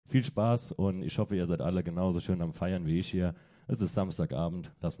Viel Spaß und ich hoffe, ihr seid alle genauso schön am Feiern wie ich hier. Es ist Samstagabend,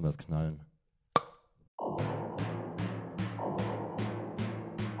 lassen wir es knallen.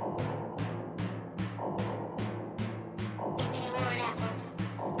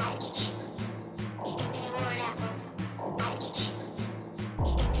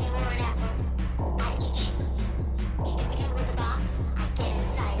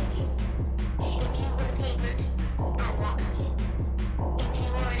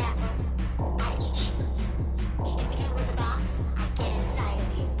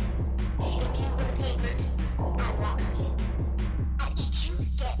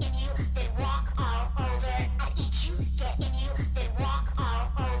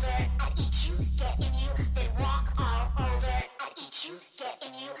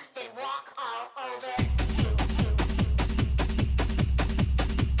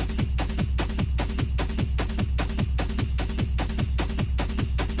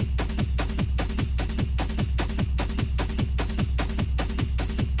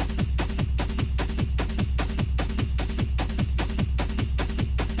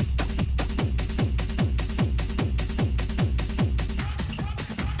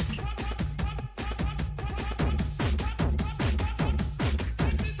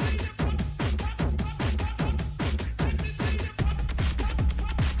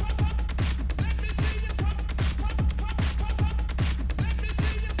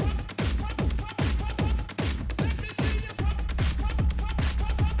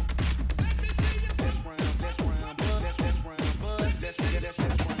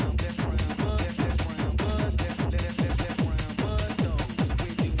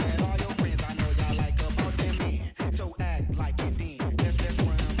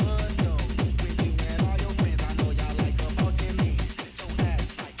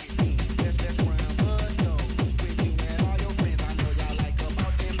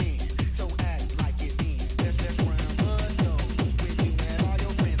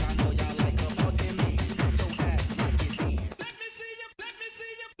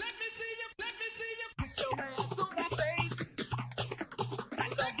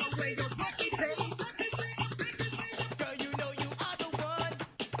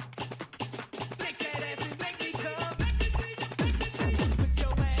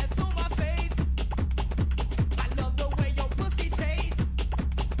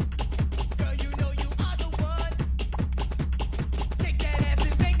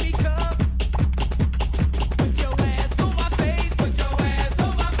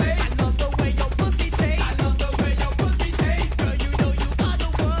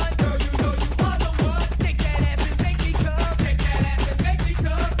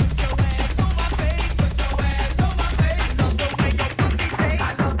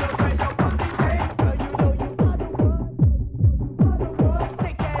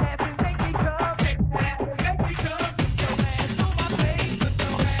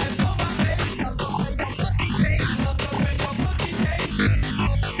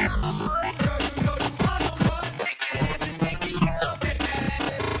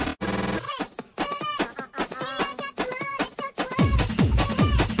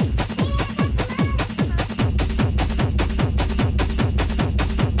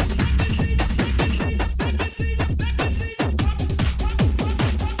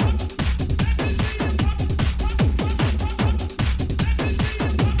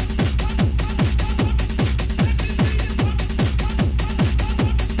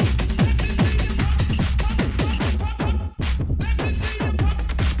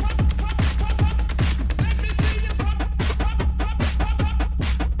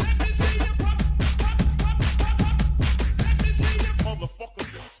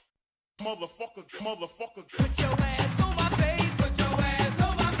 Motherfucker, put your ass on my face. Put your ass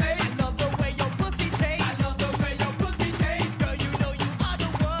on my face. I love the way your pussy tastes. I love the way your pussy tastes. Girl, you know you are the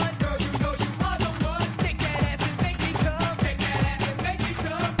one. Girl, you know you are the one. Take that ass and make me come. Take that ass and make me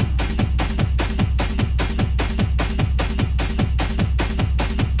come.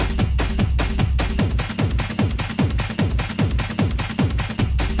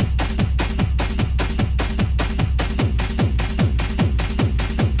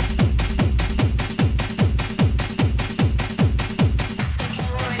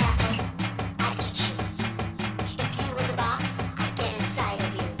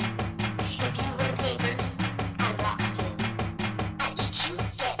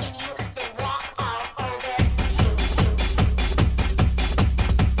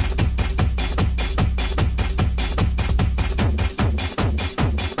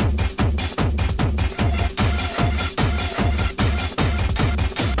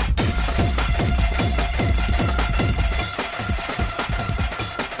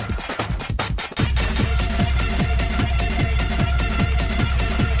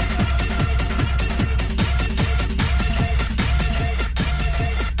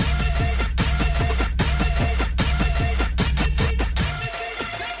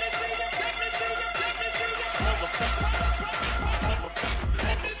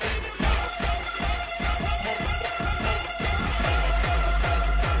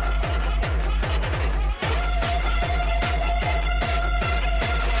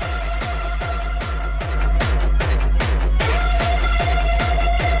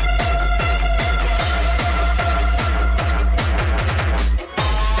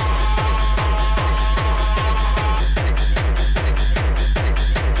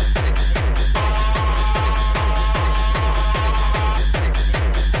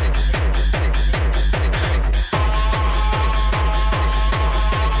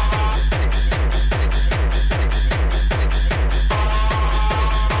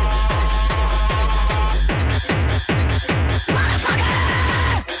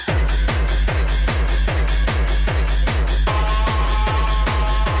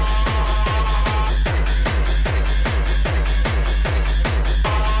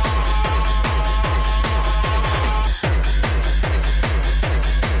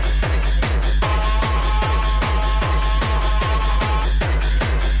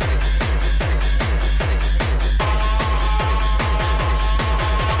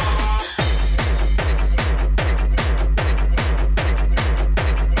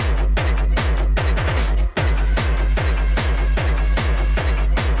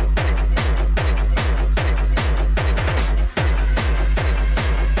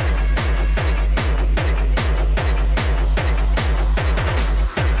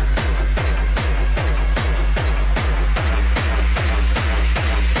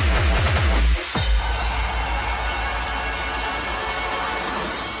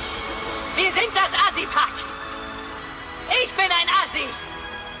 Assi-Pack. Ich bin ein Assi.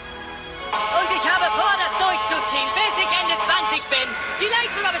 Und ich habe vor, das durchzuziehen, bis ich Ende 20 bin.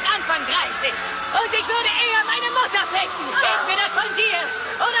 Vielleicht sogar bis Anfang 30. Und ich würde eher meine Mutter ficken, wenn ich mir das von dir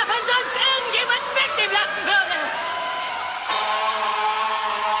oder von sonst irgendjemandem wegnehmen lassen würde.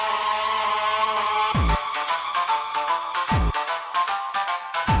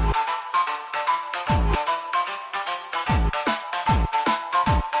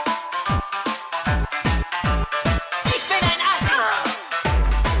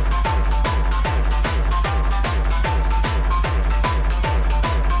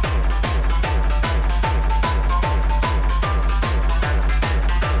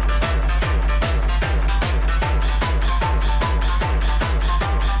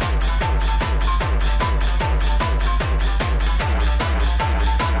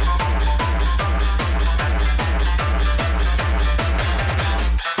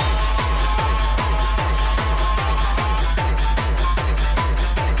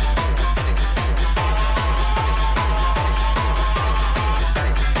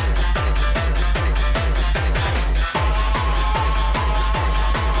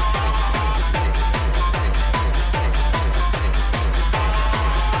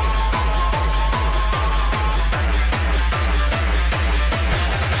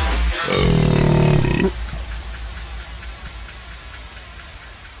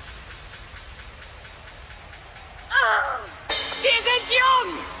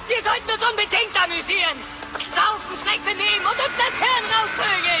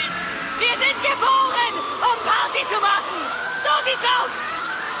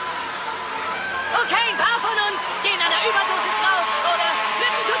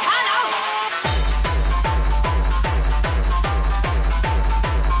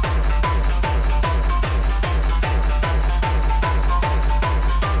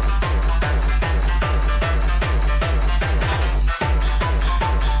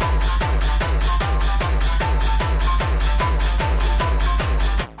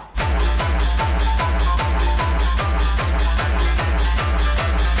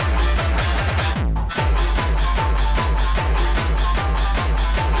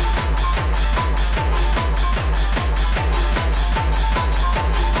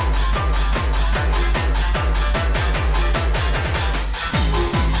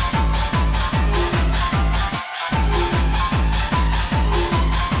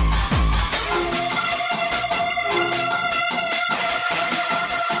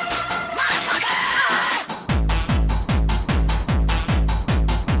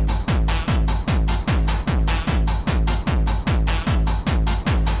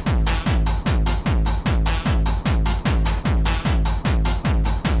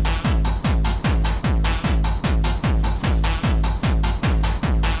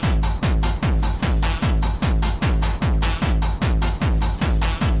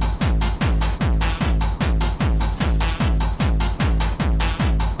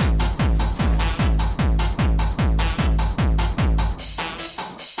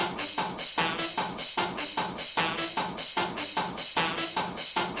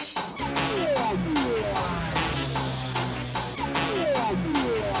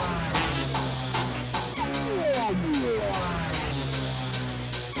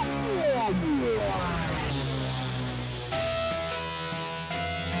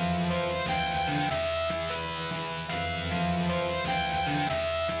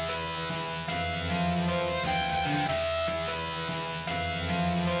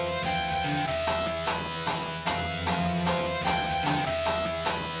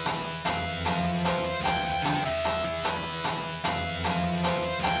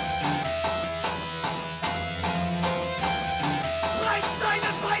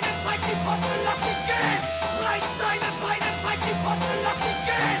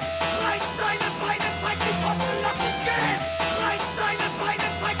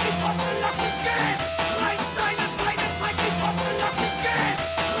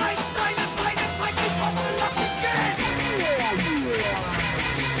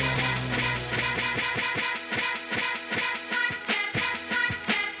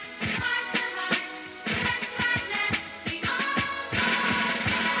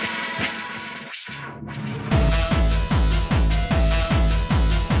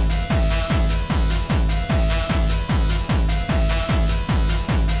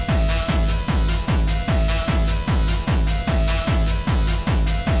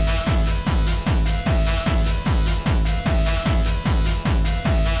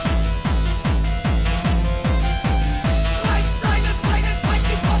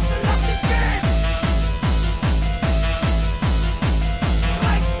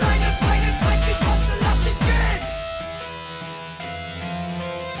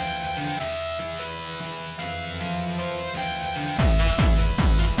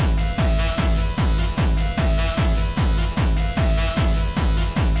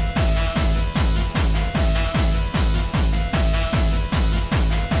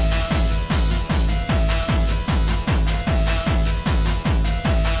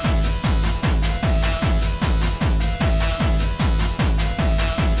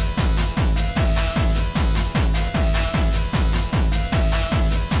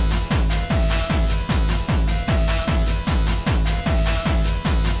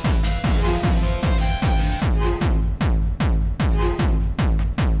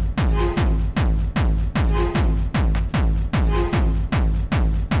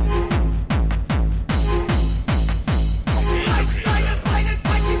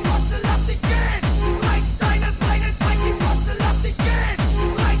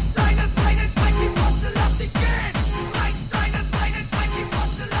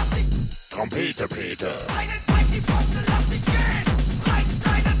 Trompete Peter. Eine Zeit, die Boxe, lass dich gehen. Reicht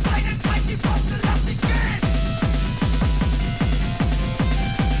eine Zeit, die Boxe, lass dich gehen.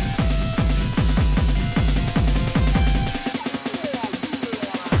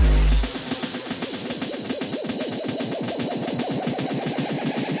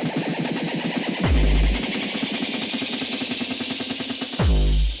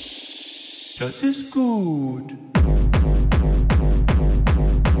 Das ist gut.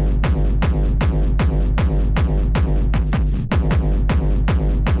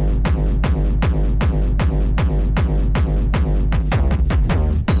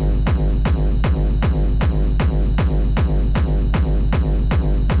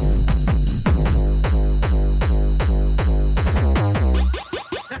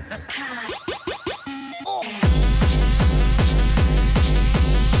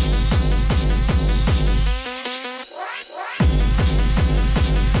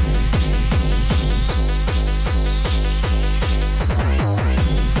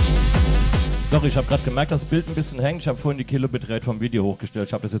 Sorry, ich habe gerade gemerkt, dass das Bild ein bisschen hängt. Ich habe vorhin die Kilobitrate vom Video hochgestellt.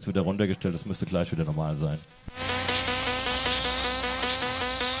 Ich habe das jetzt wieder runtergestellt. Das müsste gleich wieder normal sein.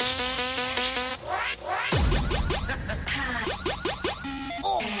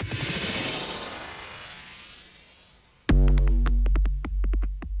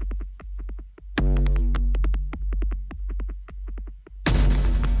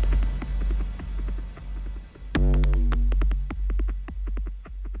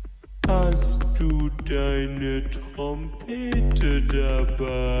 Hast du deine Trompete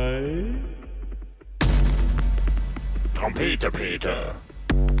dabei? Trompete Peter.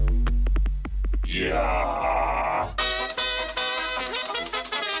 Ja.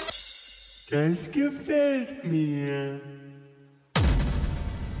 Das gefällt mir.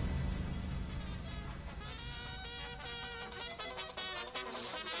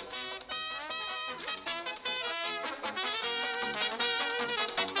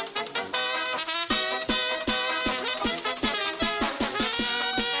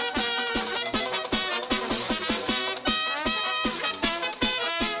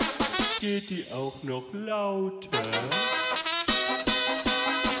 Geht die auch noch lauter?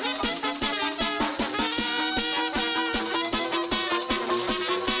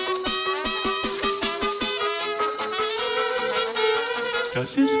 Das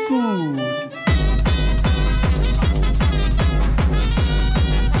ist gut.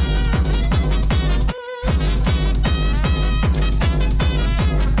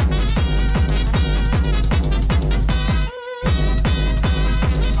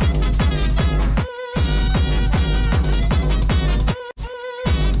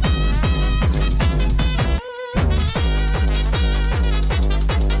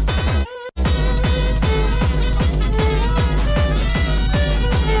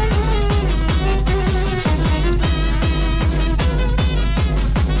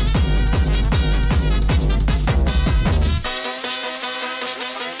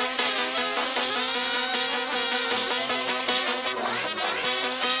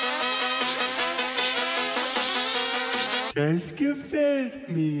 Das gefällt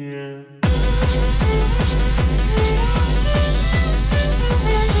mir.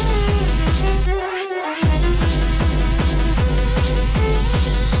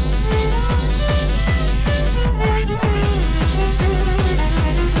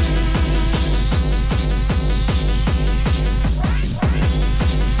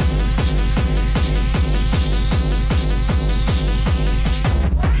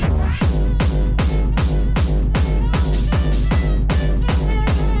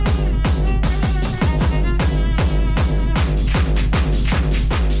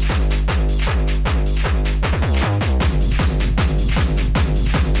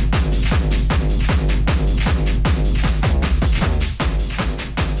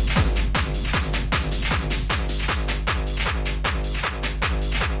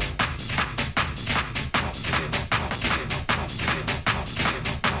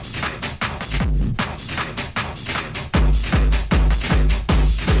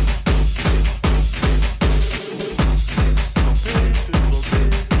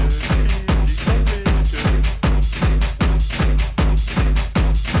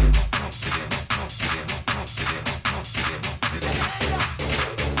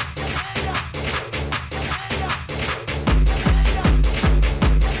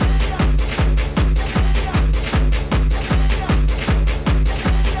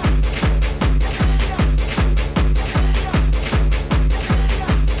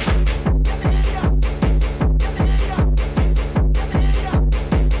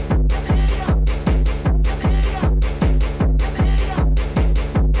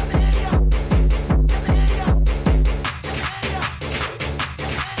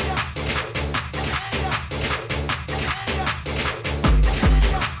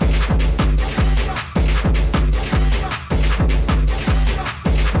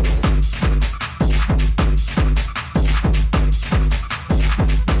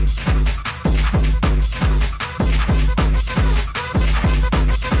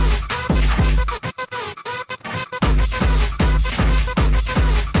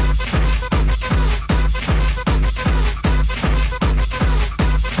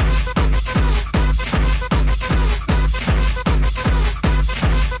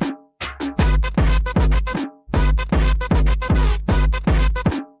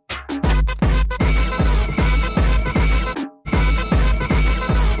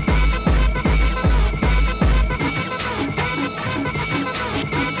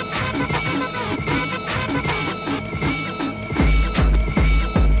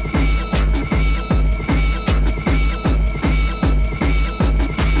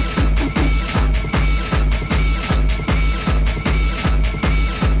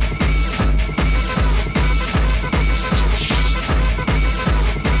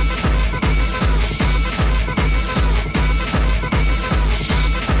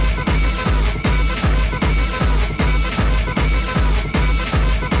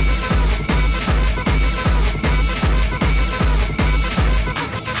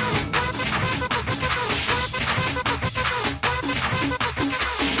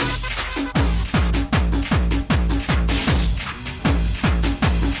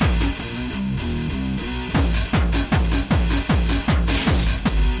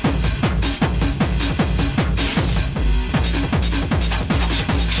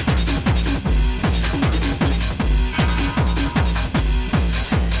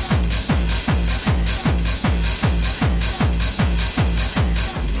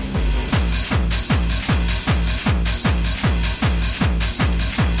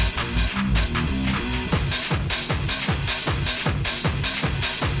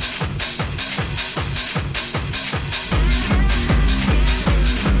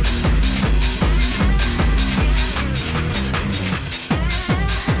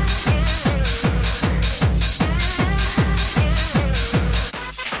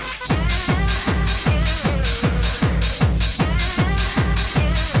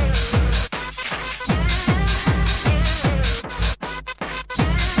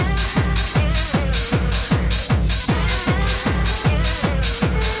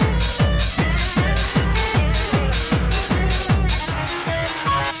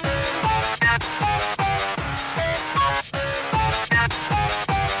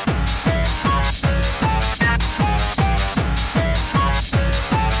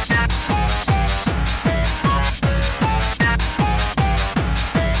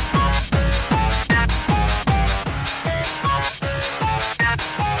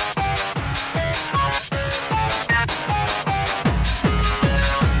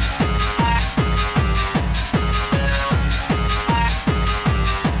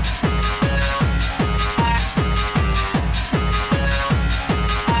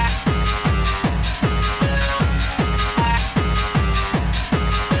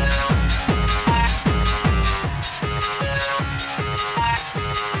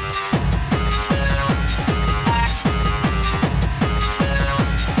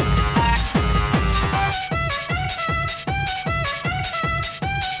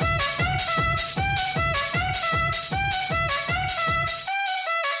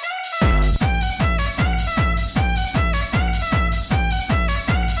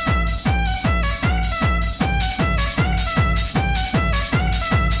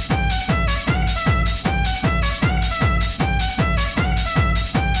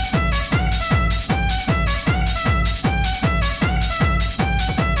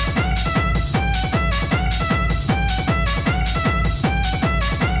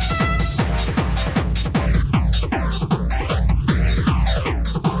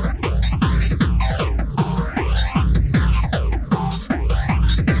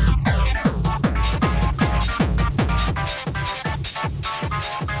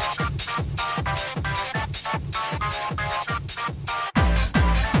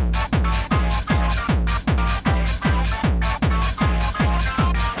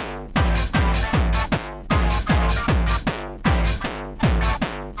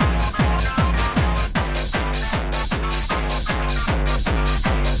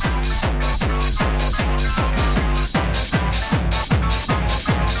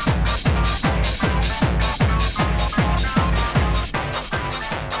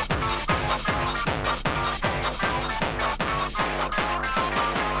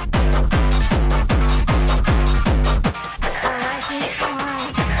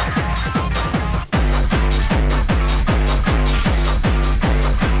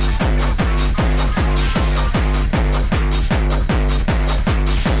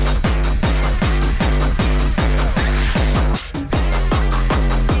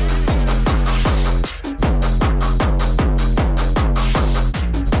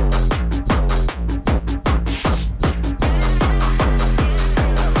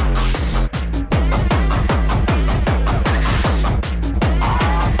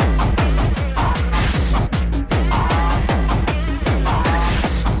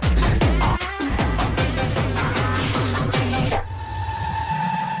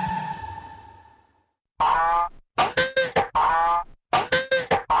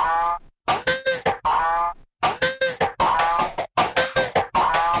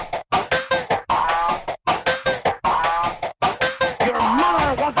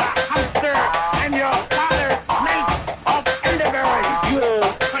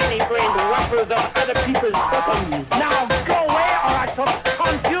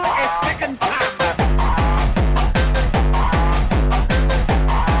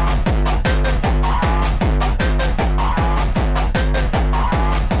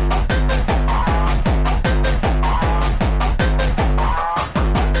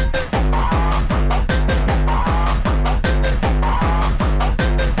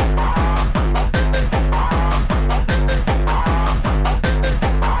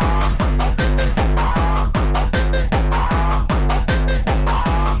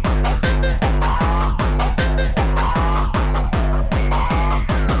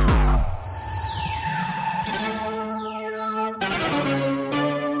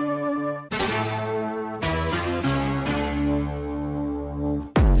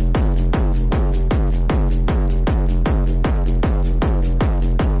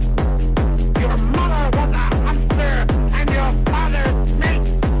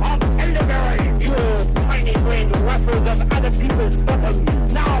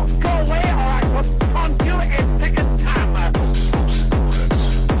 Now go away or I will punch you a second time.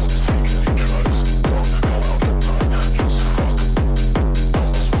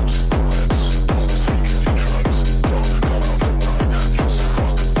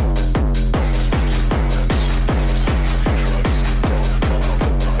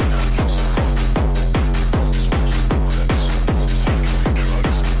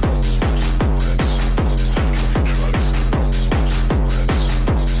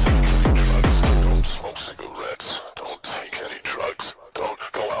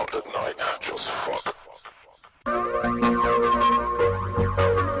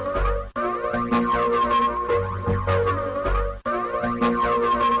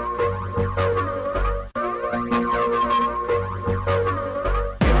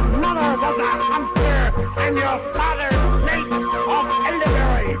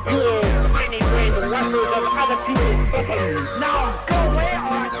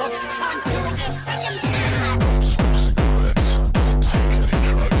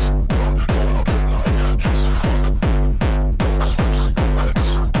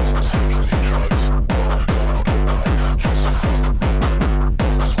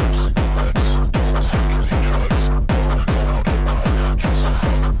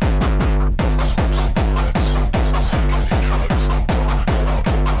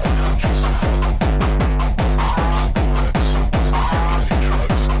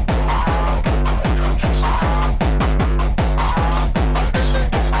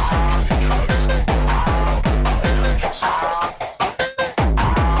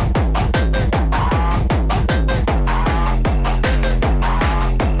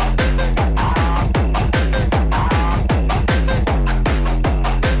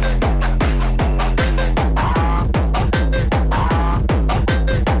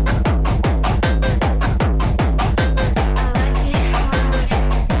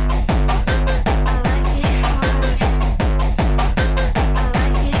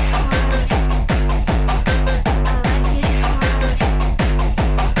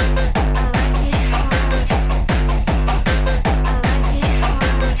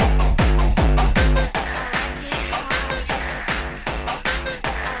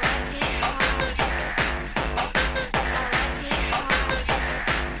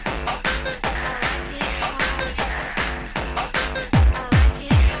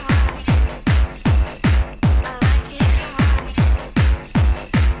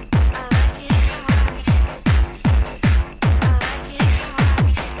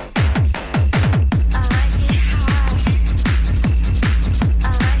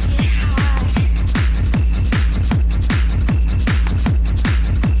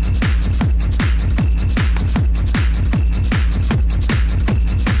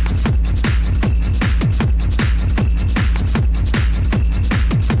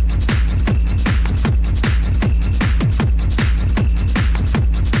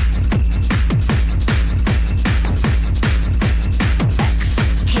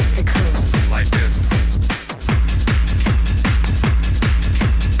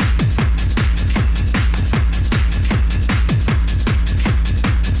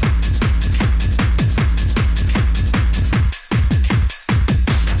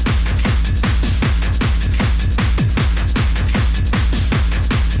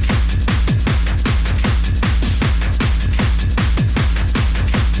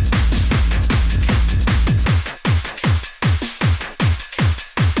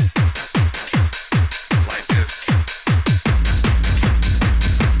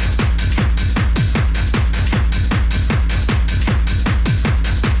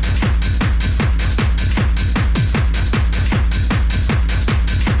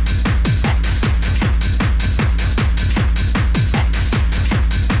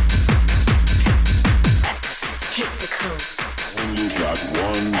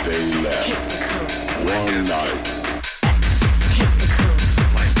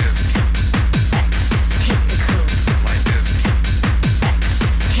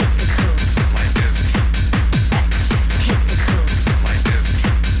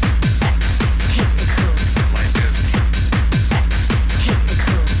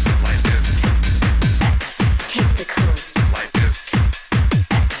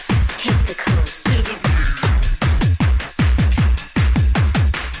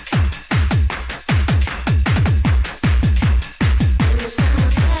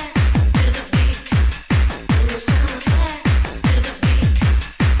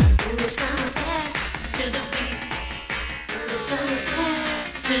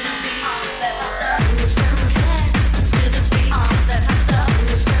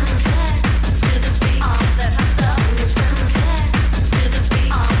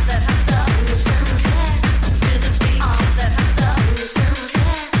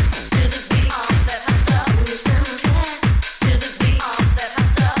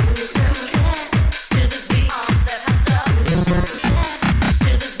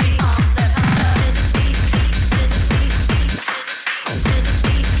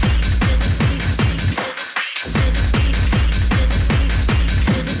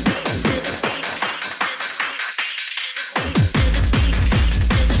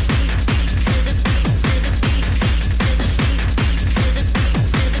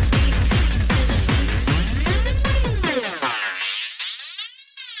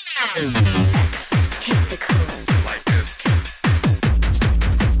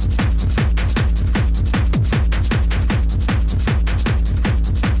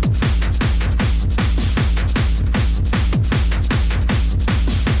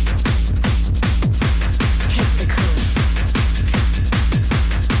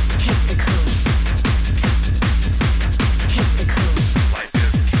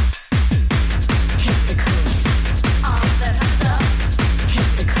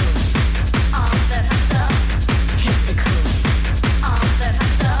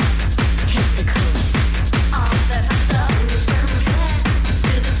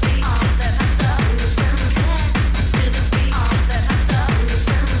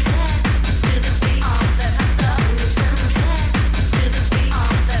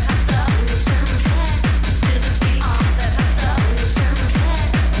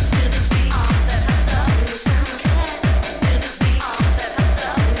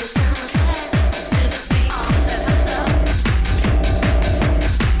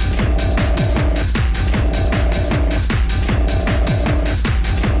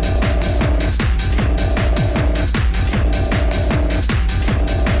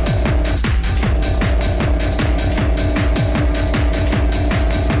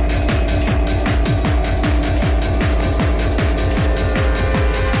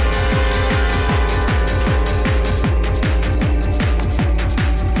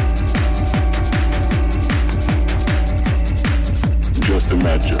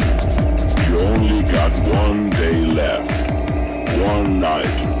 imagine. You only got one day left. One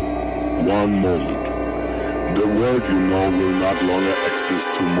night. One moment. The world you know will not longer exist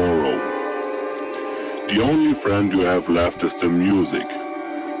tomorrow. The only friend you have left is the music.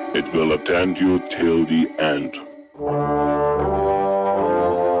 It will attend you till the end.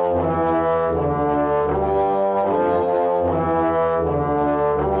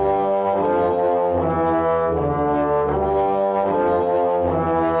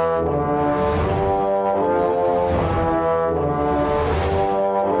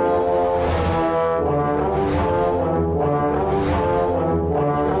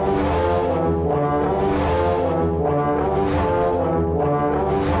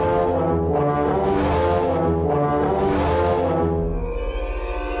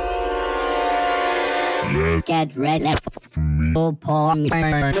 Get ready for porn.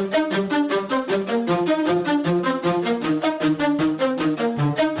 Get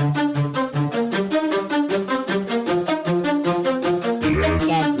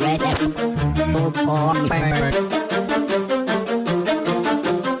ready for porn.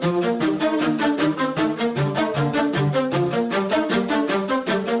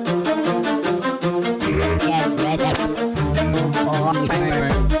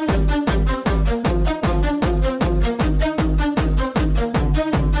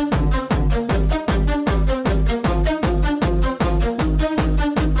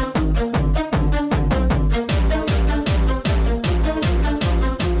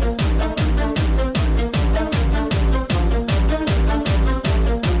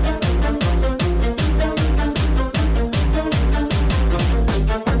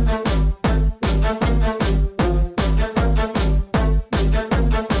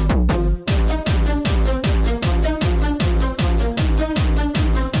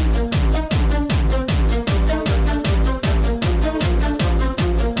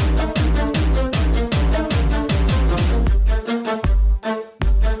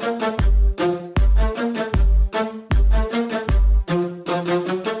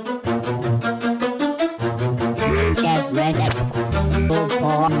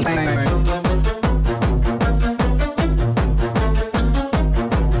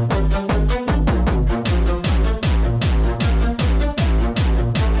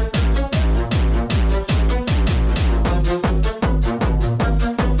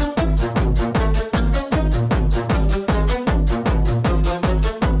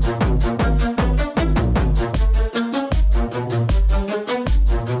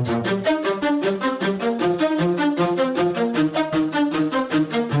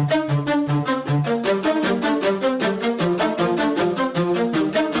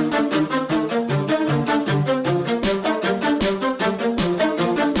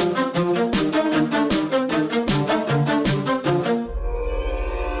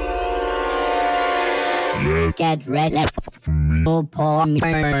 Get ready for porn. Get ready for porn. Get ready for porn.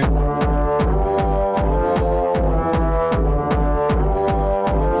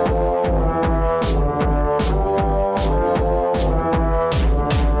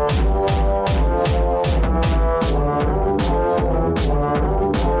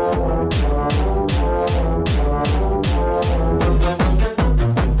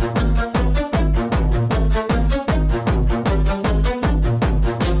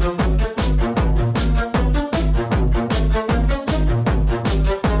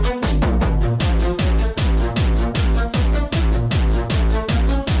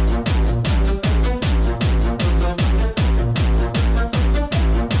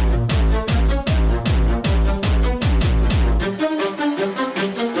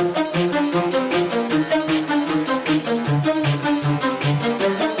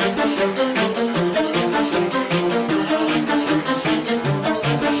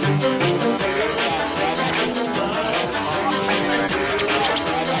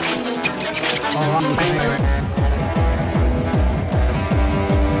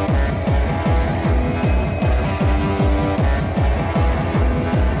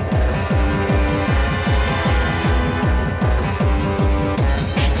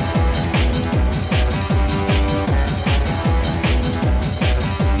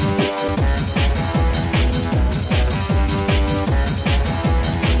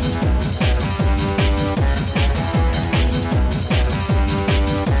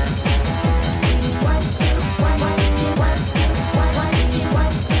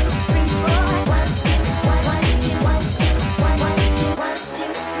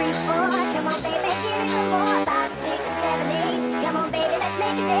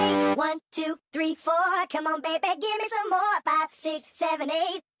 Come on, baby, give me some more. 5, 6, 7,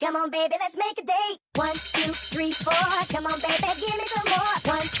 8. Come on, baby, let's make a date. 1, 2, 3, 4. Come on, baby, give me some more.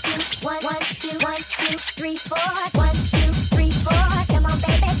 1, 2, 1, 1, 2, 1, 2, 3, 4. 1, 2, 3, 4. Come on,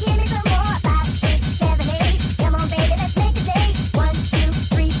 baby, give me some more. 5, 6, 7, 8. Come on, baby, let's make a date. 1, 2,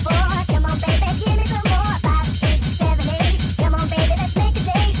 3, 4. Come on, baby, give me some more. 5, 6, 7, 8. Come on, baby, let's make a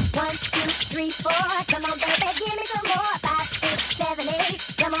date. 1, 2, 3, 4. Come on, baby, give me some more. 5, 6, 7, 8.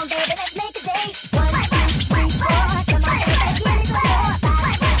 Come on, baby, let's make a date. 1, 2, 3, 4. Come on, baby, give me some more. 5,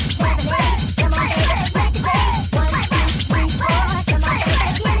 6, 7, 8. Come on, baby, let's make a date. 1, 2, 3, 4. Come on, baby,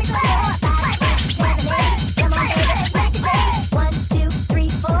 give me some more. 5, 6, 7, 8. Come on, baby, let's make a date. 1, 2, 3,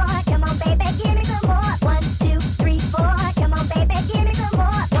 4. Come on, baby, give me some more. 1, 2, 3, 4. Come on, baby, give me some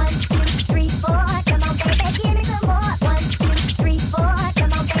more. 1, 2, 3, 4. Come on, baby, give me some more. 1, 2, 3, 4.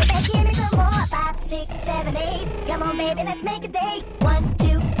 Come on, baby, give me some more. 5, 6, 7, 8. Come on, baby, let's make a date. 1,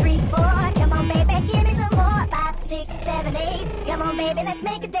 2, 3, 4. Come on, baby, give me some more. 5, 6, 7, 8. Come on, baby, let's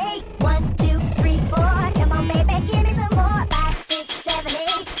make a date. 1, 2, 3, 4. Come on, baby, give me some more. 5, 6, 7,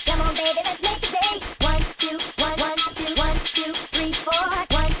 8. Come on, baby, let's make a date. 1, 2, 1, 1, 2, 1, 2, 3, 4.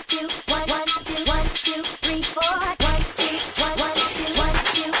 1, 2, 1, 1, 2, 1, 2, 3, 4. 1, 2, 1, 1, 2, 1,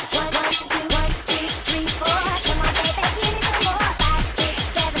 2, 1, 1, 2, 1, 2, 3, 4. Come on, baby, give me some more. 5, 6,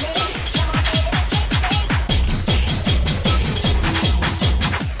 7, 8. Come on, baby, let's make a date.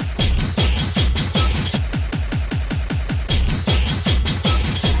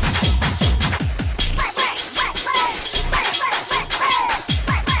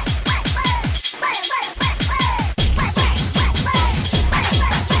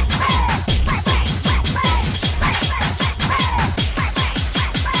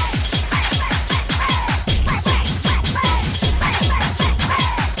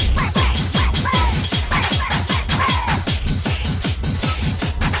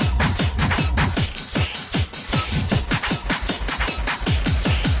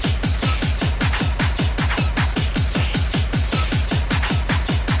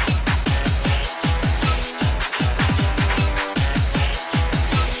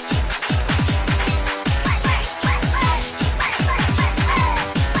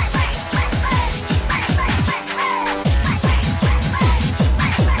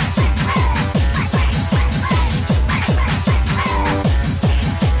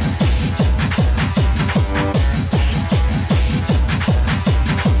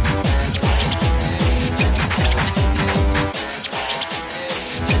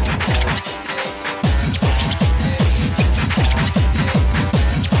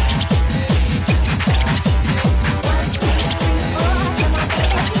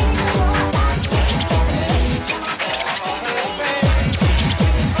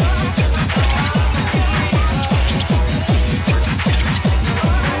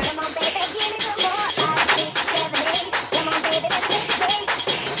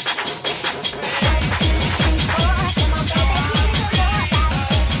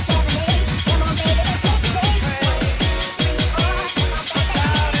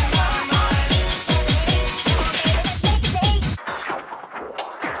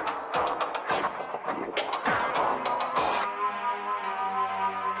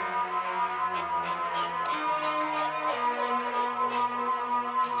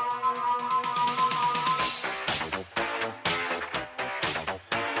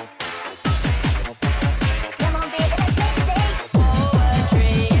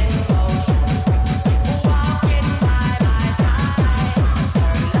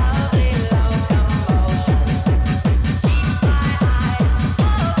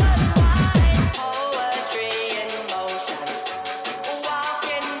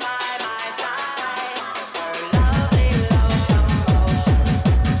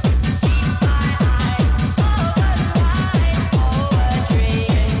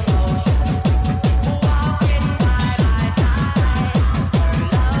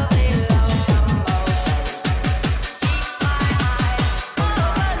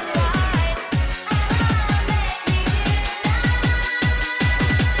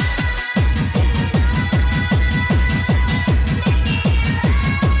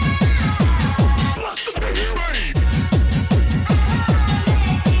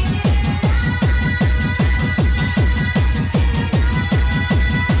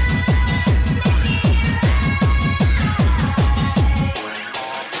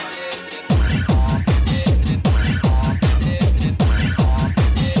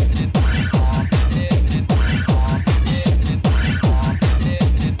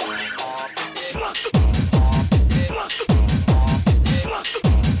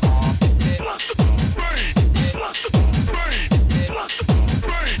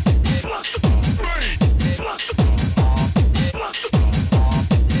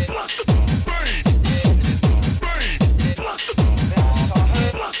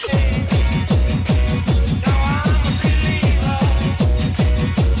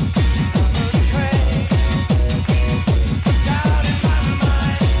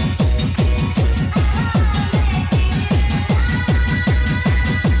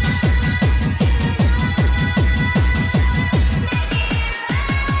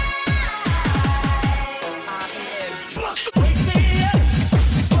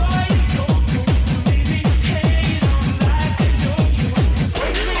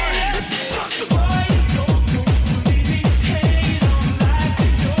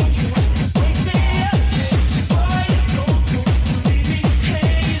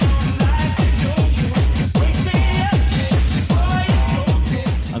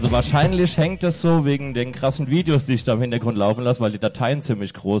 Also wahrscheinlich hängt es so wegen den krassen Videos, die ich da im Hintergrund laufen lasse, weil die Dateien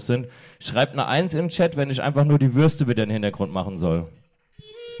ziemlich groß sind. Schreibt eine 1 im Chat, wenn ich einfach nur die Würste wieder in den Hintergrund machen soll.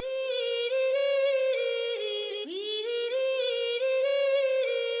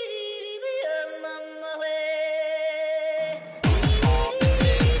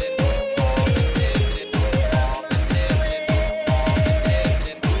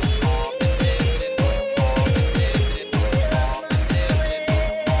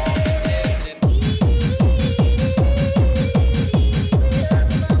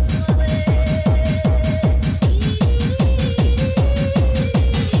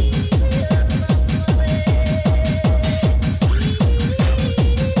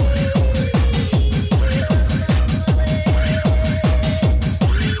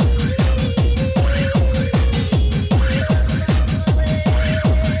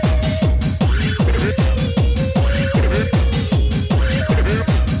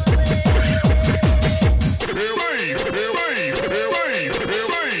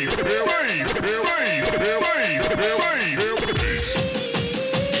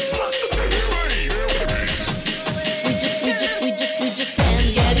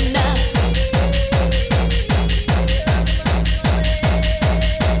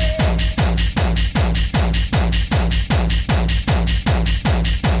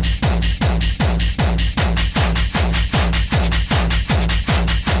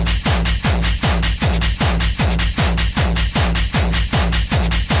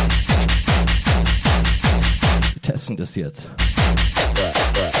 Testen das jetzt.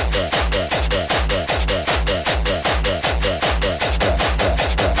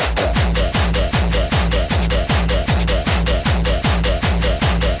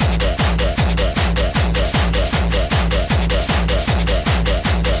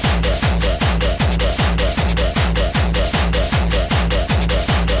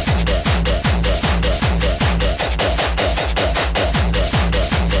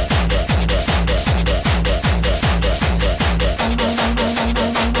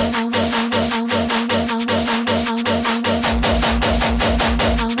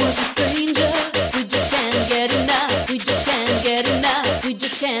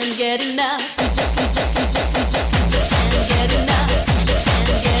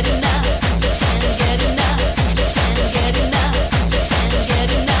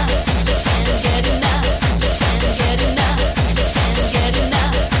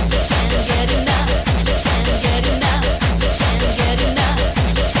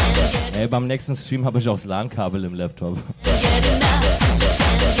 Beim nächsten Stream habe ich auch das LAN-Kabel im Laptop.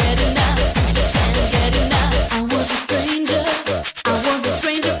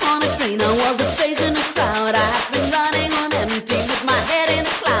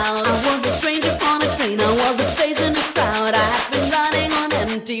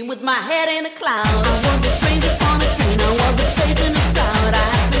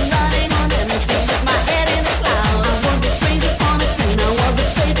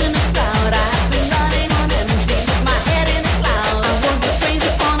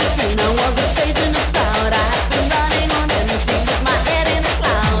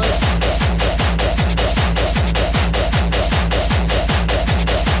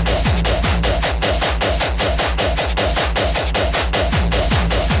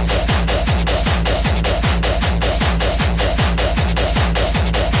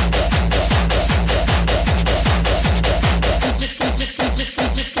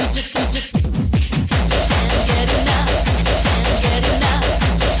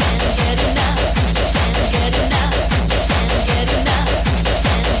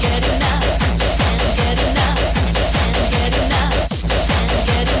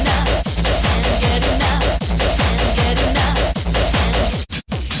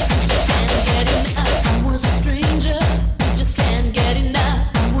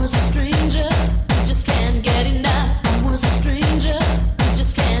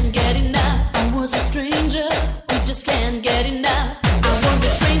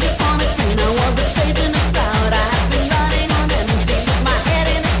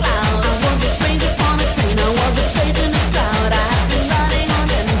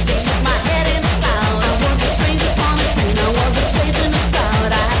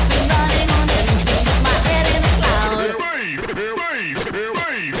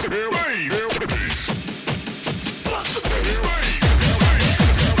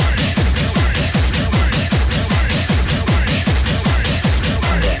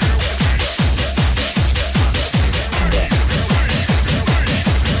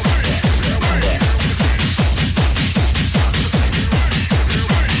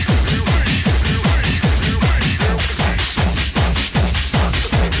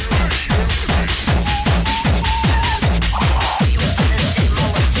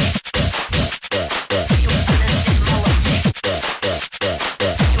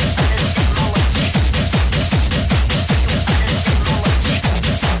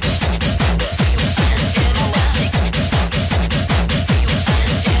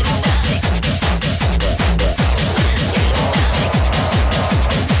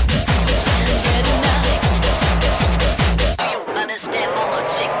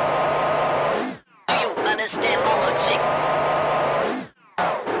 logic? Do you understand my logic?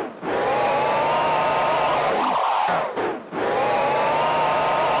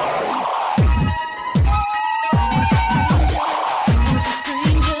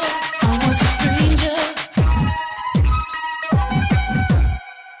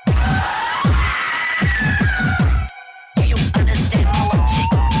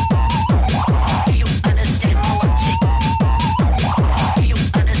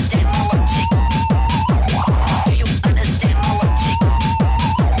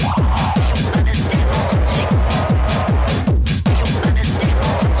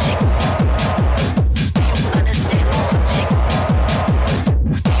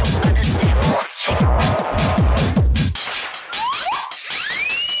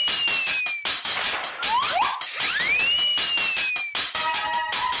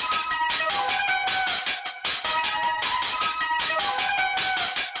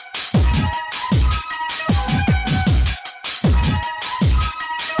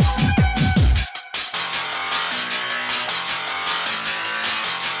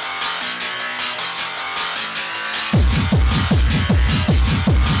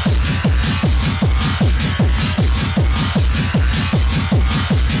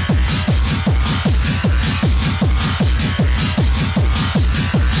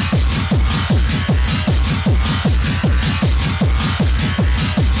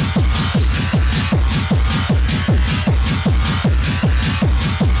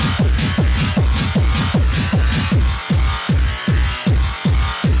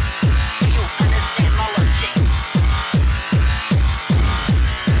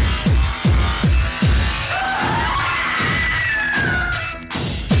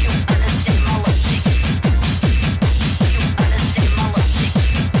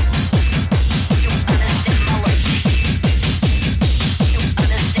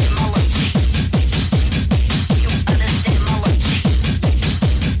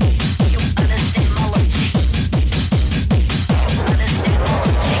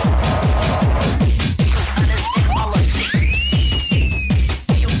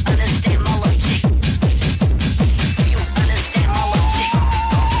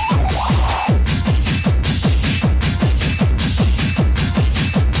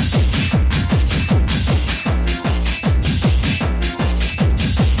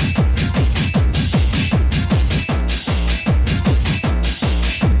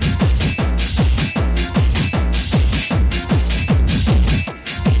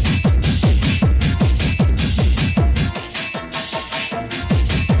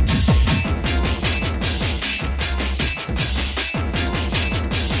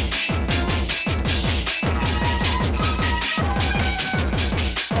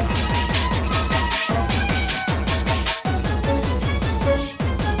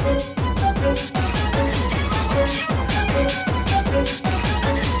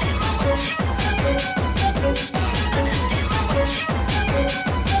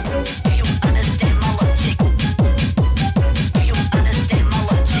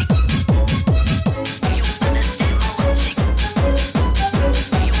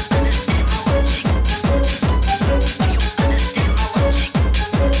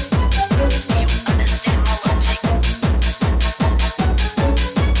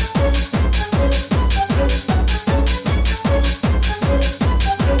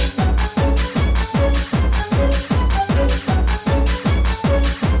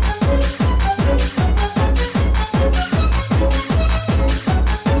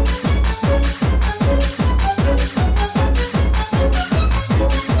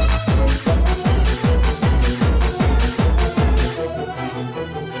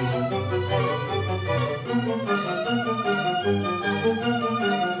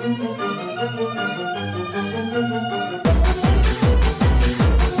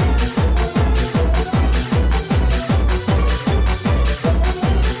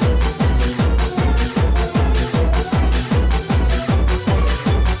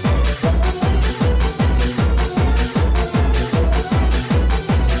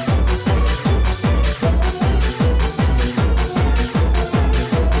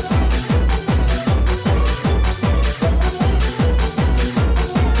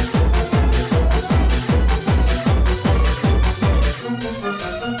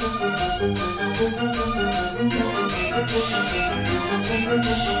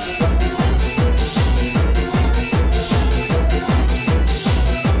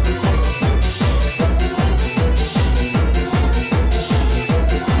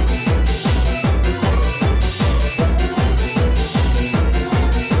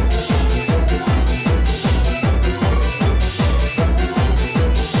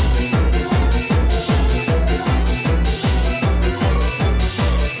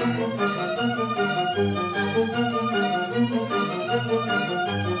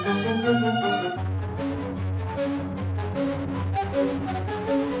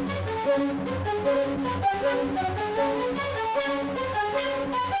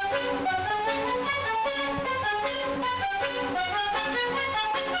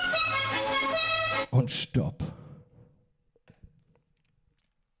 Und stopp.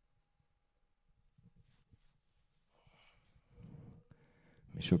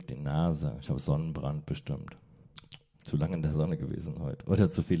 Mich juckt die Nase. Ich habe Sonnenbrand bestimmt. Zu lange in der Sonne gewesen heute. Oder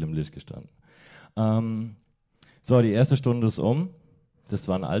zu viel im Licht gestanden. So, die erste Stunde ist um. Das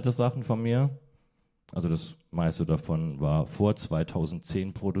waren alte Sachen von mir. Also das meiste davon war vor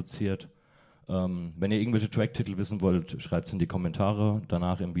 2010 produziert. Wenn ihr irgendwelche Tracktitel wissen wollt, schreibt es in die Kommentare.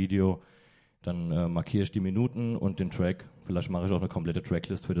 Danach im Video. Dann markiere ich die Minuten und den Track. Vielleicht mache ich auch eine komplette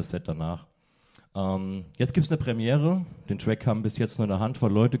Tracklist für das Set danach. Jetzt gibt es eine Premiere. Den Track haben bis jetzt nur eine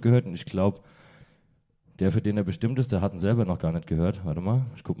Handvoll Leute gehört. Und ich glaube, der, für den er bestimmt ist, der hat ihn selber noch gar nicht gehört. Warte mal,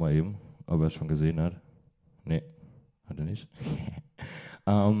 ich guck mal eben, ob er es schon gesehen hat. Nee, hat er nicht.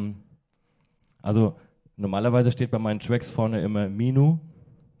 Also normalerweise steht bei meinen Tracks vorne immer Minu.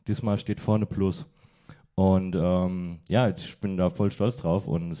 Diesmal steht vorne Plus. Und ja, ich bin da voll stolz drauf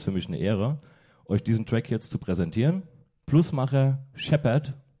und es ist für mich eine Ehre, euch diesen Track jetzt zu präsentieren. Plusmacher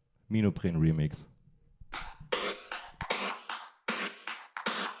Shepard, Minupren Remix.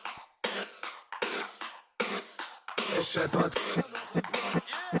 Es scheppert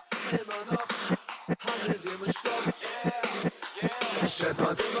immer noch, handeln wir mit Stoff. Es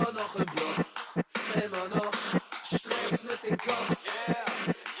scheppert immer noch im Block, immer noch Stress mit den Cops.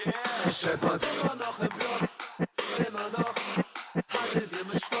 Es scheppert immer noch im Block, immer noch handeln wir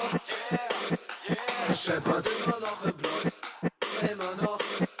mit Stoff. Es scheppert immer noch im Block, immer noch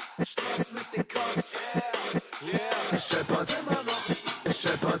Stress mit den Cops. Es scheppert immer noch, es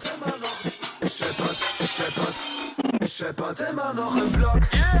scheppert immer noch, es scheppert, es scheppert. Es scheppert immer noch im Block,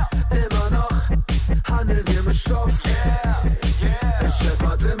 immer noch handeln wir mit Stoff. Es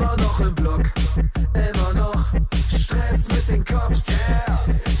scheppert immer noch im Block, immer noch Stress mit den Cops.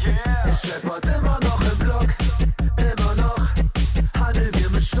 Es scheppert immer noch im Block, immer noch handeln wir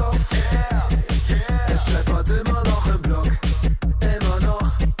mit Stoff. Es scheppert immer noch im Block, immer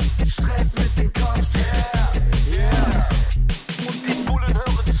noch Stress mit den Cops. Und die Bullen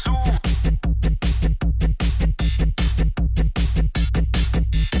hören zu.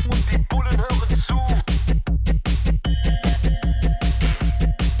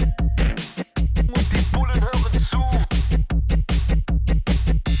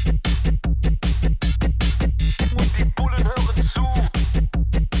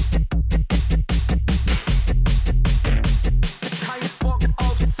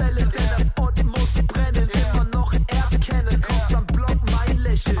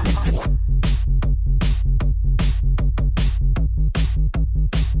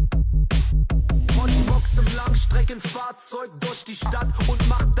 Fahrzeug durch die Stadt und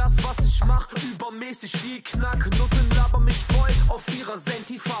mach das, was ich mach, übermäßig viel Knack. Nutten labern mich voll auf ihrer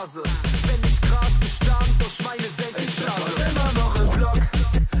Senti-Phase. Wenn ich Gras gestanden durch meine Ventiblase. Immer noch im Block,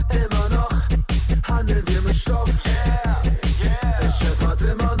 immer noch handeln wir mit Stoff. Es scheppert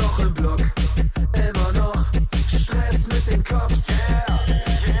immer noch im Block, immer noch Stress mit den Cops.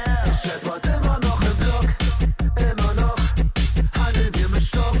 Es scheppert immer noch im Block, immer noch handeln wir mit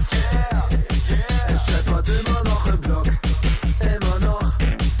Stoff. Es scheppert immer noch im Block, immer noch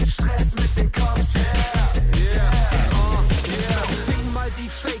Stress mit den Cops. Fick mal die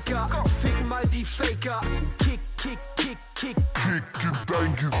Faker, fick mal die Faker. Kick, kick, kick, kick. Kick in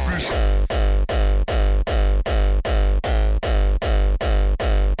dein Gesicht.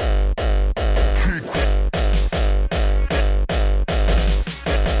 Kick.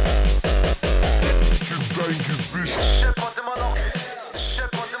 In dein Gesicht. Scheppert immer noch,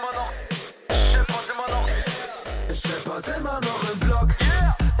 scheppert immer noch, scheppert immer noch. Es scheppert immer noch im Block,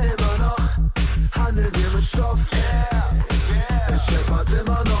 immer noch handeln wir mit Stoff. Es scheppert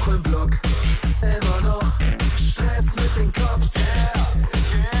immer noch im Block, immer noch Stress mit den Cops.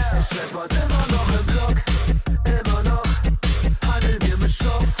 Es scheppert immer noch im Block, immer noch handeln wir mit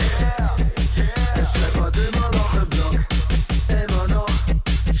Stoff. Es scheppert immer noch im Block, immer noch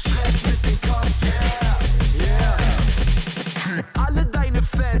Stress mit den Cops. Alle deine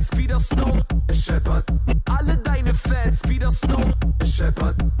Fans wieder Stone. Es scheppert. Alle deine Fans wieder Stone. Es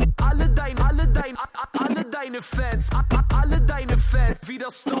scheppert. Alle deine Fans. Alle deine Fans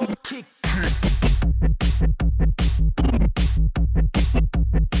wieder Stone. Kick.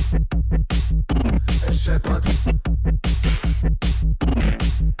 Es scheppert.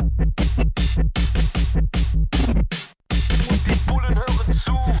 Und die Bullen hören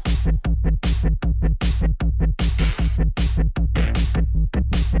zu.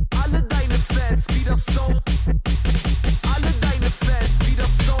 Alle deine Fans wieder Stone. Alle deine Fans wieder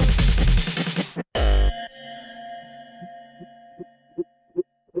Stone.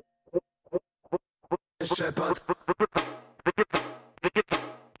 scheppert.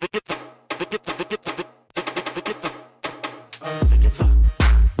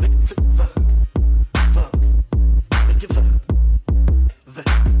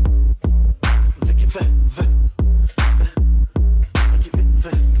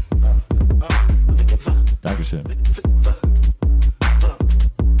 Dankeschön.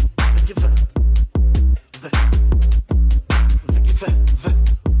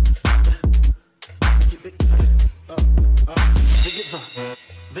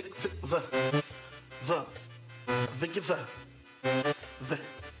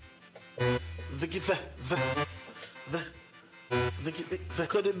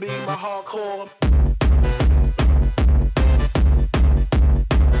 Could it be my hardcore?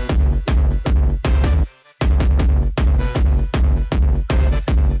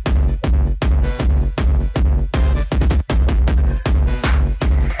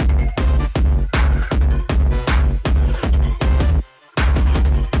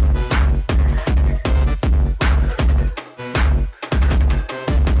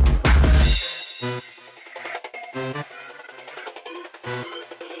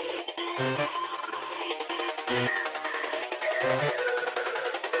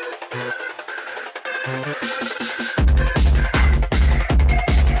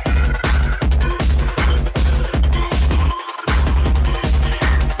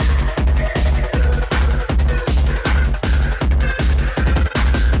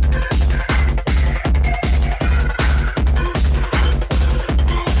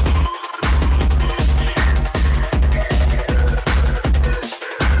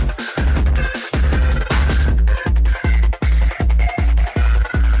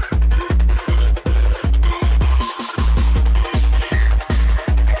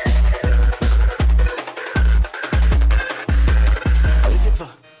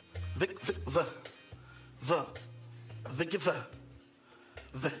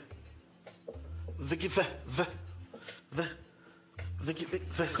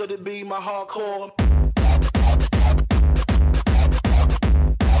 Could it be my hardcore?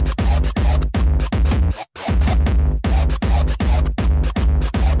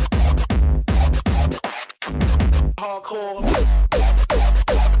 Hardcore.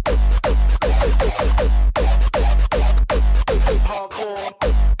 Hardcore.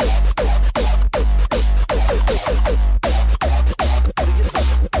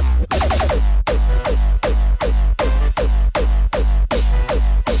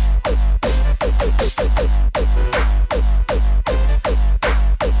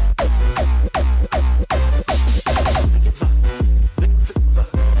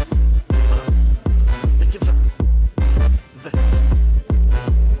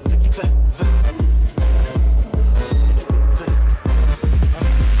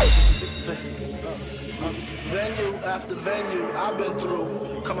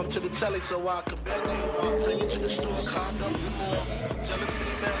 So I could bend you, send you to the store, condoms and more. Jealous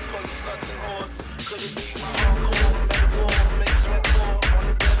females call you sluts and whores. Could it be my hardcore metaphor? Make sweat pour on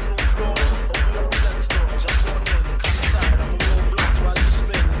the bedroom floor. Open up the sex door, jump on in, come inside. I'm a roll blunts while you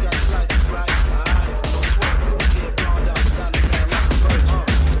spin. You got your license right, alright. No sweat, get blonde out, stand like a virgin.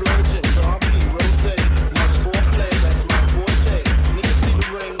 Explosion, RP, rose, much foreplay, that's my forte. Niggas see the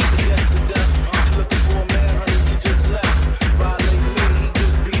ring, yes to death. Looking for a man, honey, he just left. Violate me, he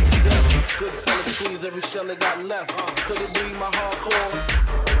just beat me death. Good fella squeeze every shell they got left. Could it be my hardcore?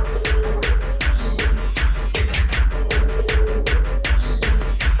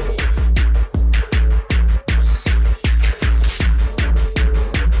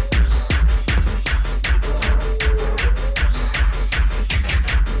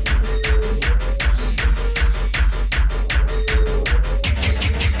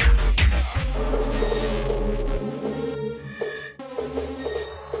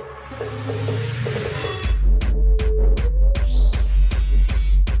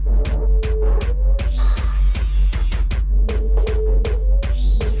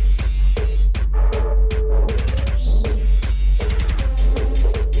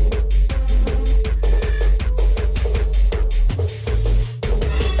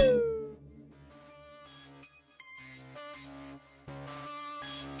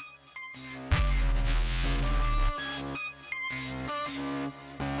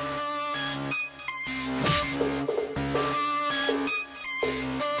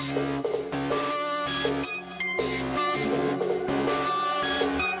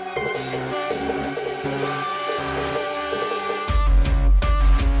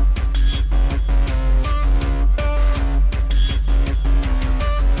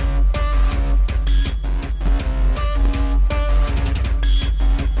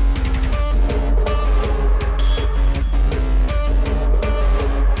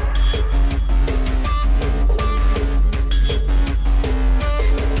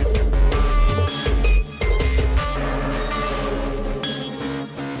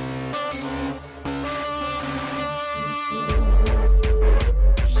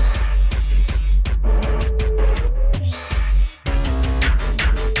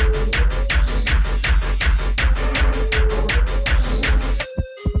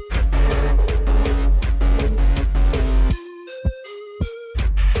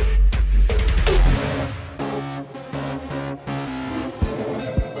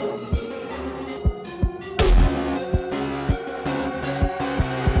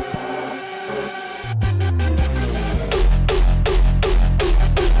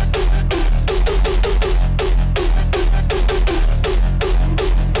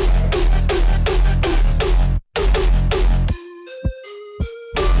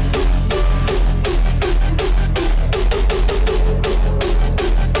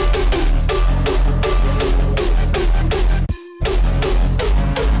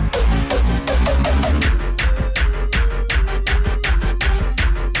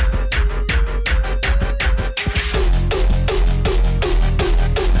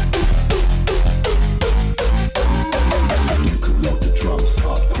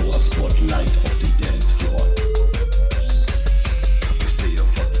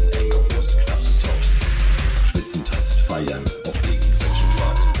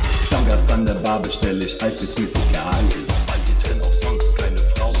 gleich alt, bis mir's egal ist. Weil hier drin auch sonst keine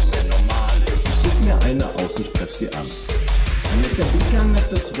Frau mehr normal ist. Ich such mir eine aus und treff sie an. Ein netter Blick, ein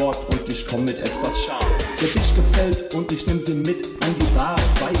nettes Wort und ich komm mit etwas Charme. Der dich gefällt und ich nehm sie mit an die Bar.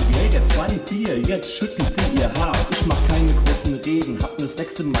 2 Jäger, 2 Bier, jetzt schütteln sie ihr Haar. Ich mach keine großen Reden, hab nur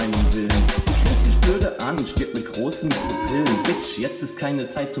Sex in meinem Willen. Sie grinst mich blöde an, stirbt mit großen Pupillen. Bitch, jetzt ist keine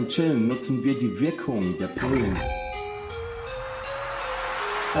Zeit zum Chillen, nutzen wir die Wirkung der Pillen.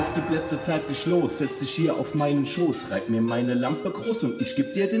 Auf die Plätze, fertig, los, setz dich hier auf meinen Schoß. Reib mir meine Lampe groß und ich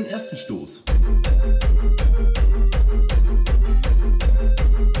geb dir den ersten Stoß.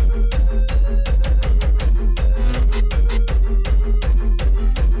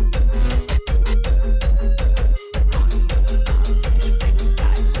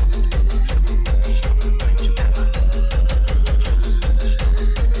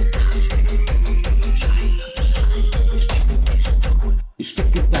 Ich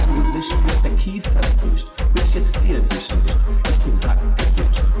stecke dein Gesicht, bis der Kiefer bricht. Bitch, jetzt zieh dich nicht. Ich bin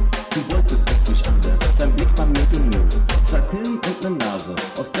hackgedicht. Du wolltest es nicht anders. Dein Blick war mir genug. 2 Pillen und ne Nase.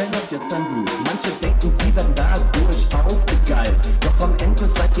 Aus der läuft jetzt dein Blut. Manche denken, sie werden dadurch aufgegeilt. Doch am Ende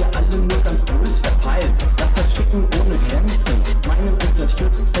seid ihr alle nur ganz bös verpeilt. Nach das Schicken ohne Grenzen. Meinen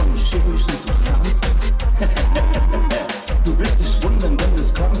unterstützt von chemischen Substanzen. Du wirst dich wundern, wenn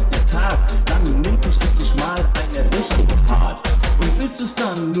es kommt der Tag. Dann nimm ich endlich mal eine richtige Part. Und willst du's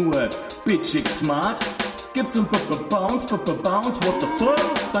dann nur bitchig smart? Gibt's ein Bounce, what the fuck?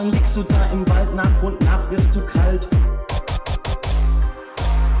 Dann liegst du da im Wald, nach und nach wirst du kalt.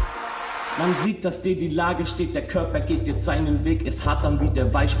 Man sieht, dass dir die Lage steht, der Körper geht jetzt seinen Weg, ist hart dann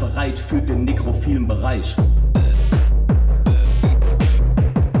wieder weich, bereit für den nekrophilen Bereich.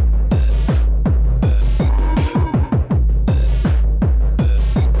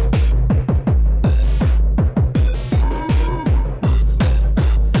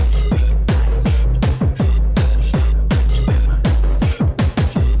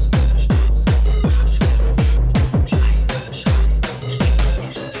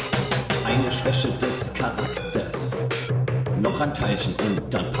 Ein Teilchen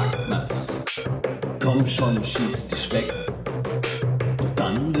und dann packt man's. Komm schon, schieß dich weg und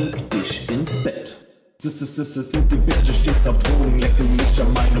dann leg dich ins Bett. Sind die Bitches stets auf Drogen, lecken mich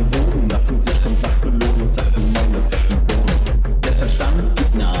an meinem Boden, lassen sich vom Sack belohnen und sacken meine fetten Bohnen. Der Verstand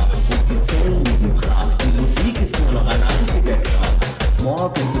gibt nach und die Zellen liegen brach. Die Musik ist nur noch ein einziger Grab.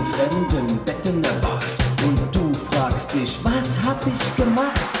 Morgens in fremden Betten erwacht und du fragst dich, was hab ich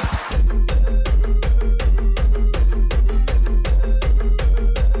gemacht?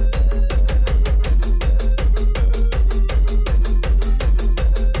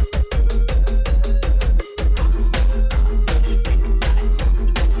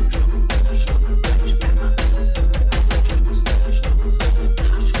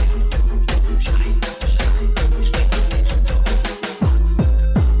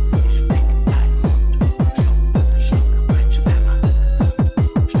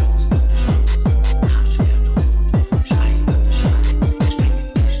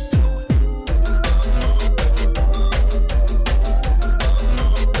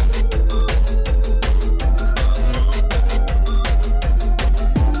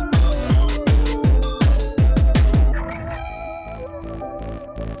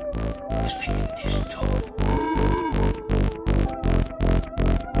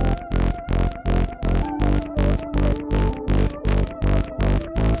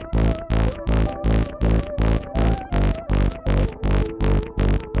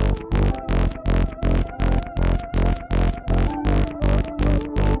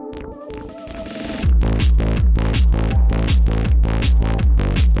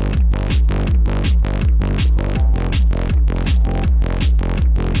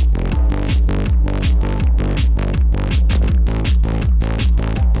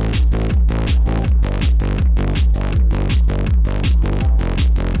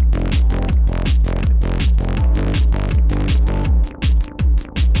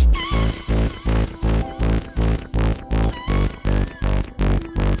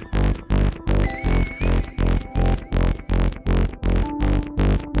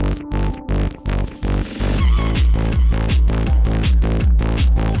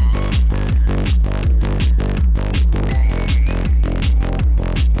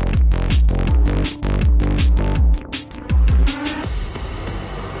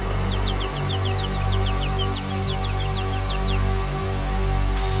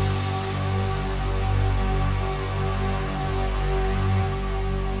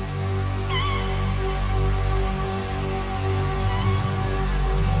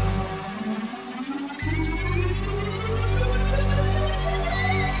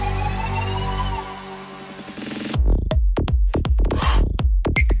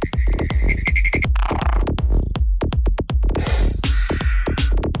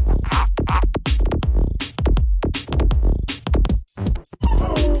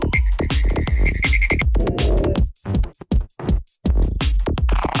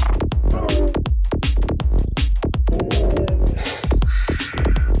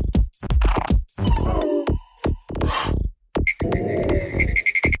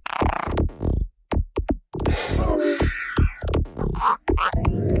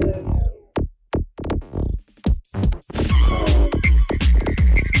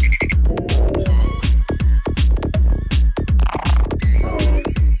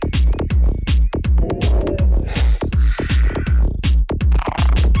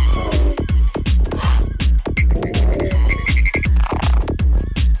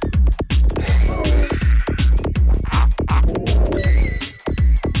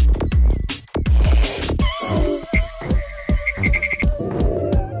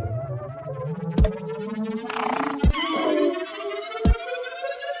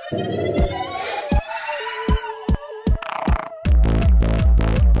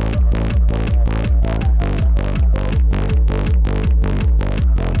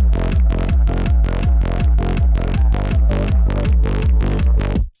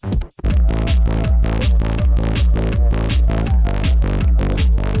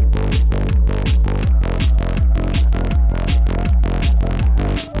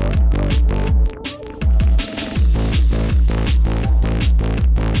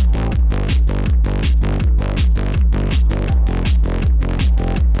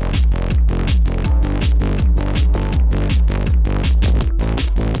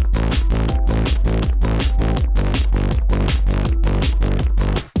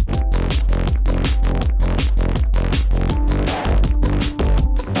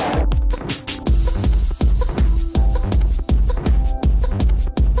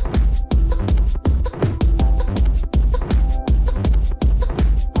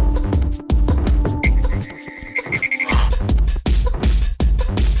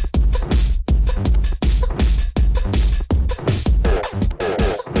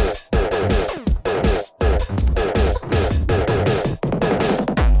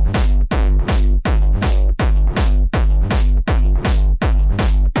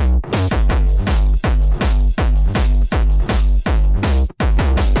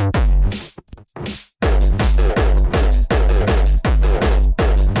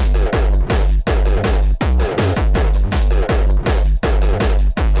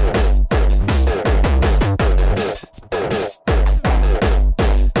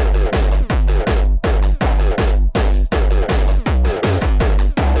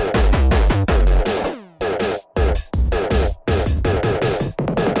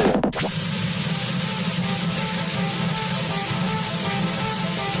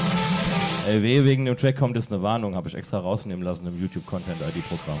 Ey, wehe, wegen dem Track kommt jetzt eine Warnung, habe ich extra rausnehmen lassen im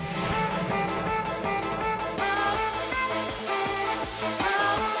YouTube-Content-ID-Programm.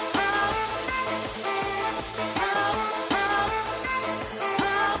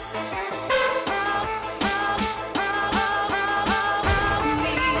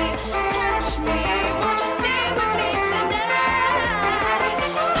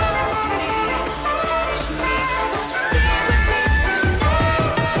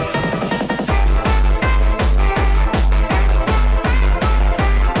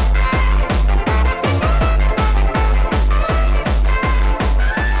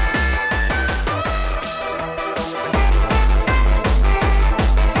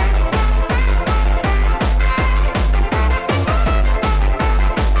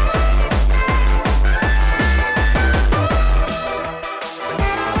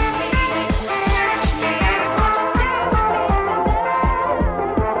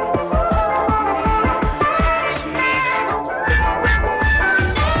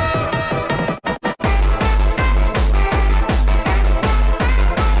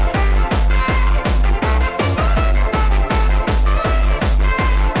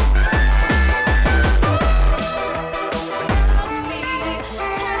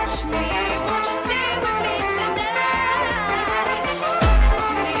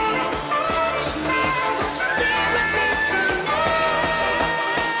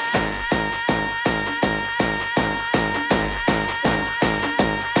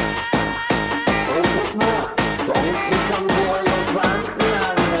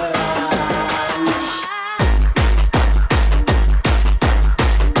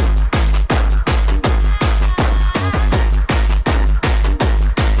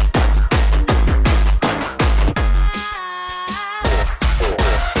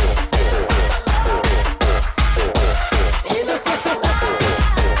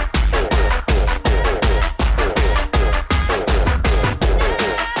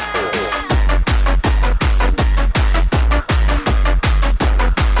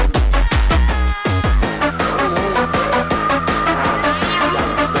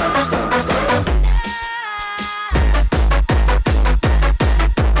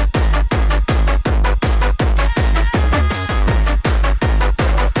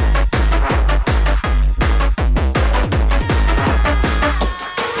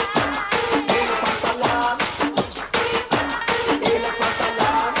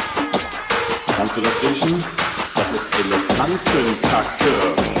 Kannst du das riechen? Das ist Elefantenkacke.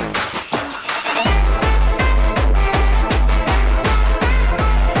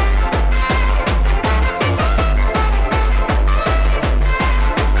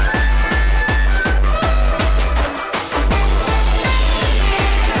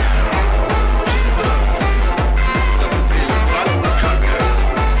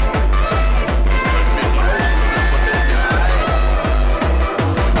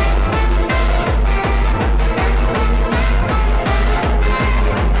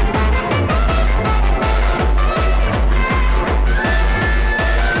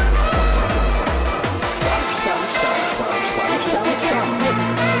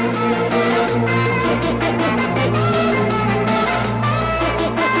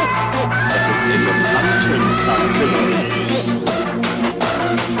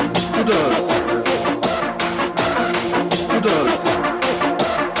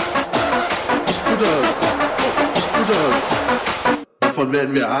 Davon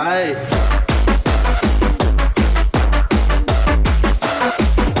werden wir high.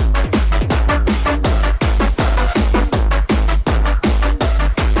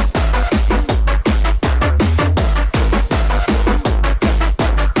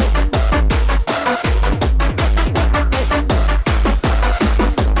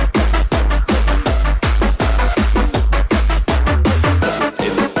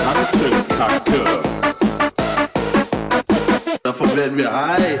 Werden wir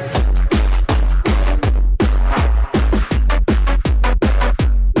high.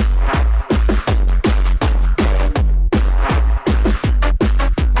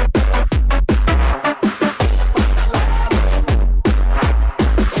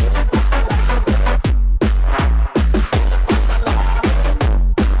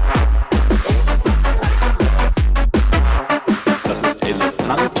 Das ist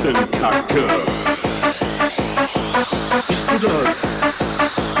Elefantenkacke. Siehst du das?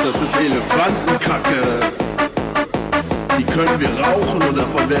 Das ist Elefantenkacke. Die können wir rauchen und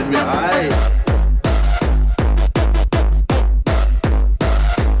davon werden wir high.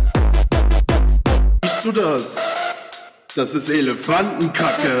 Siehst du das? Das ist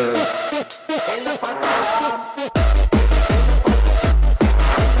Elefantenkacke.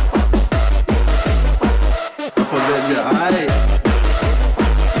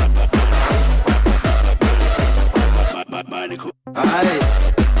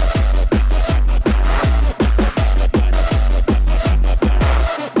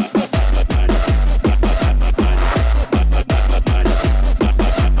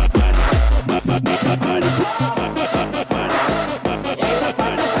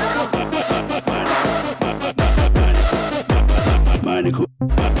 meine Kuh,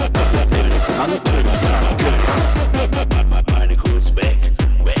 das ist Elefantenkacke. Meine Kuh ist weg,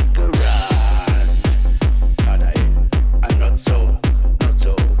 weggerannt. But I'm not so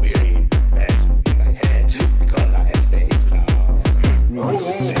really bad in my head, because I have stakes now.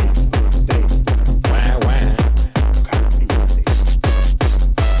 Stakes. Wah, wah.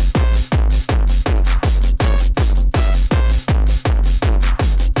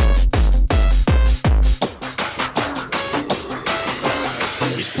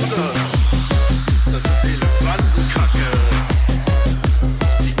 Bist du das? Das ist Elefantenkacke.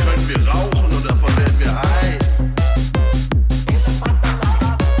 Die können wir rauchen und davon werden wir high.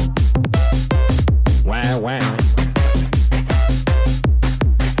 Wah, wah.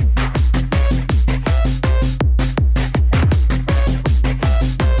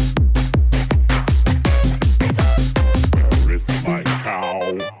 Where is my cow?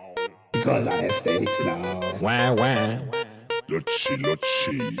 Because I have stakes now. Wah, wah. Lutschi,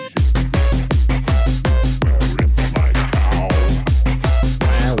 Lutschi. Where is my cow?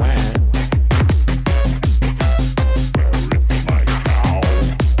 Wah, wah. Where is my cow?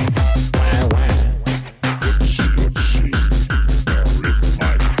 Wah, wah. Lutschi, Lutschi. Where is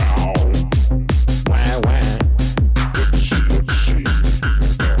my cow? Wah, wah. Lutschi, Lutschi.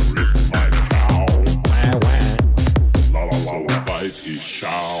 Where is my cow? Wah, wah. La la la la, weit ich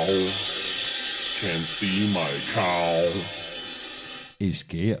schau. Can't see my cow. Ich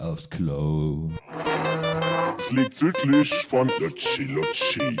gehe aufs Klo. Es liegt südlich von Lutschi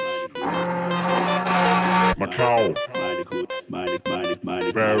Lutschi. Macau. Meine Kuh, meine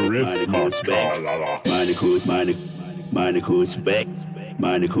Where is Kuh ist weg. Macau? Meine Kuh ist meine Kuh ist weg.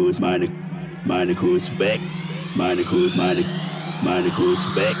 Meine Kuh ist meine Kuh ist weg. Meine Kuh ist meine Kuh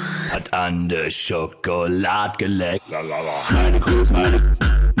ist weg. Hat an der Schokolade geleckt. Meine Kuh ist meine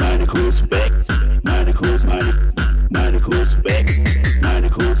Kuh ist weg. Meine Kuh ist meine Kuh ist weg. Meine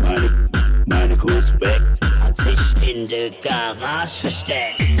Kuh ist meine Kuh ist weg. Hat sich in der Garage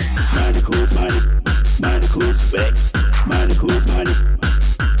versteckt. Meine Kuh ist meine Kuh ist weg. Meine Kuh ist weg.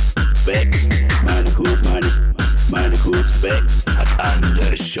 Meine Kuh ist meine Kuh ist weg. Hat an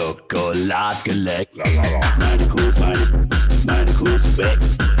der Schokolade geleckt. Meine Kuh ist meine Kuh ist weg.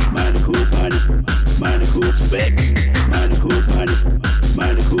 Meine Kuh ist meine Kuh ist weg. Meine Kuh ist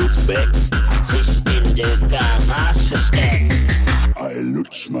meine Kuh ist weg. Hat sich in der Garage versteckt. I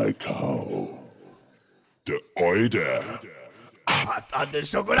lutsch my cow. De Eude. Hat an der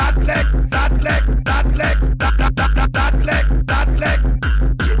Schokolade geleckt. Das leckt.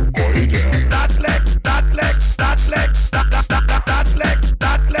 De Eude. Das leckt.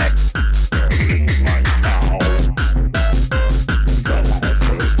 Where is my cow?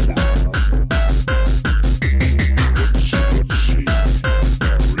 Lutschi Lutschi.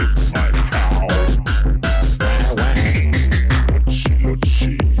 Where is my cow? Lutschi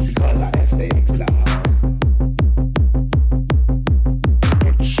Lutschi.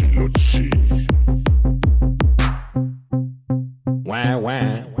 Lutschi Lutschi. Wah,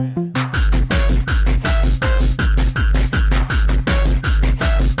 wah.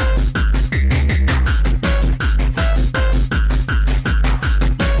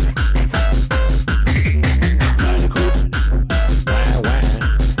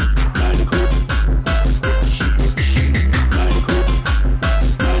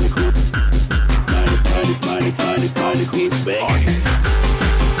 Meine Kuh ist weg.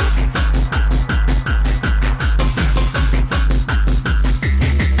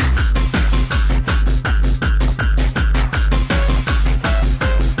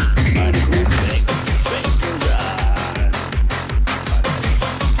 Meine Kuh ist weg, weggerannt.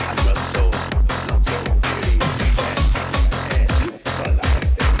 I'm not so really bad. Because I have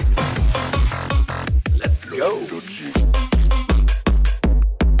stakes. Let's go.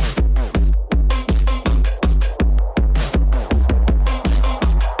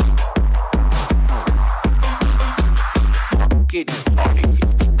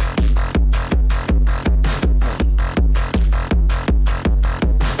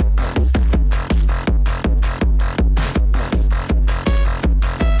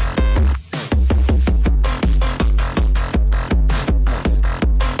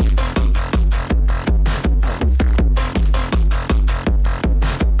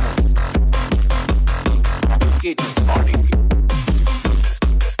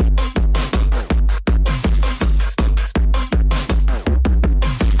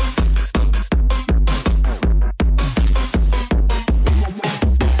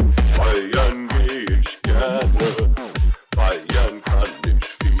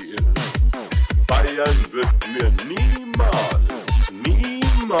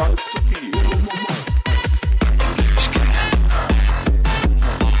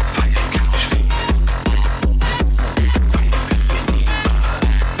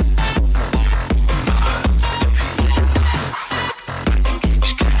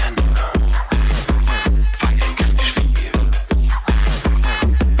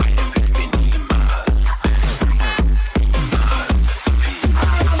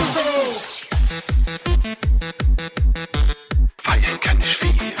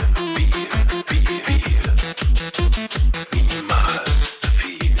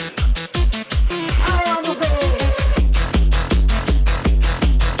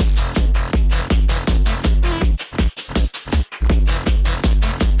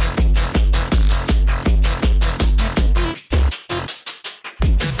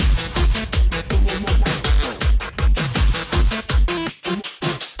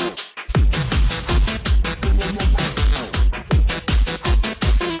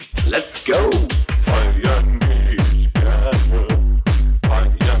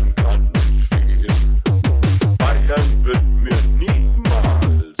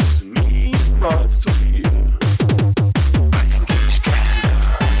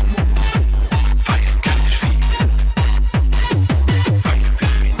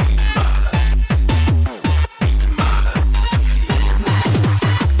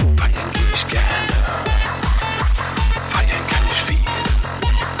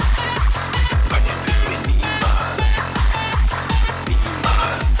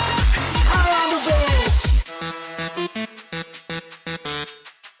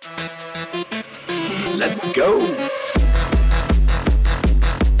 go.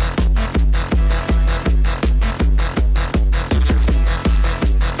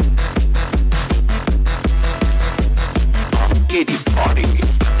 Geht die Party.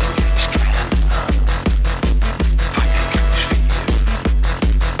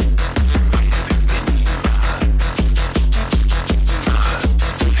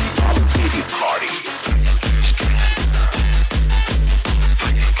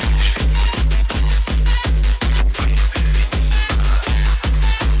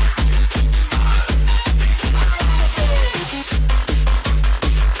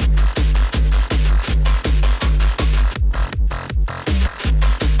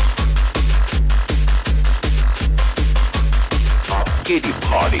 Geht die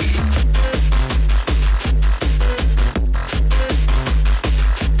Party.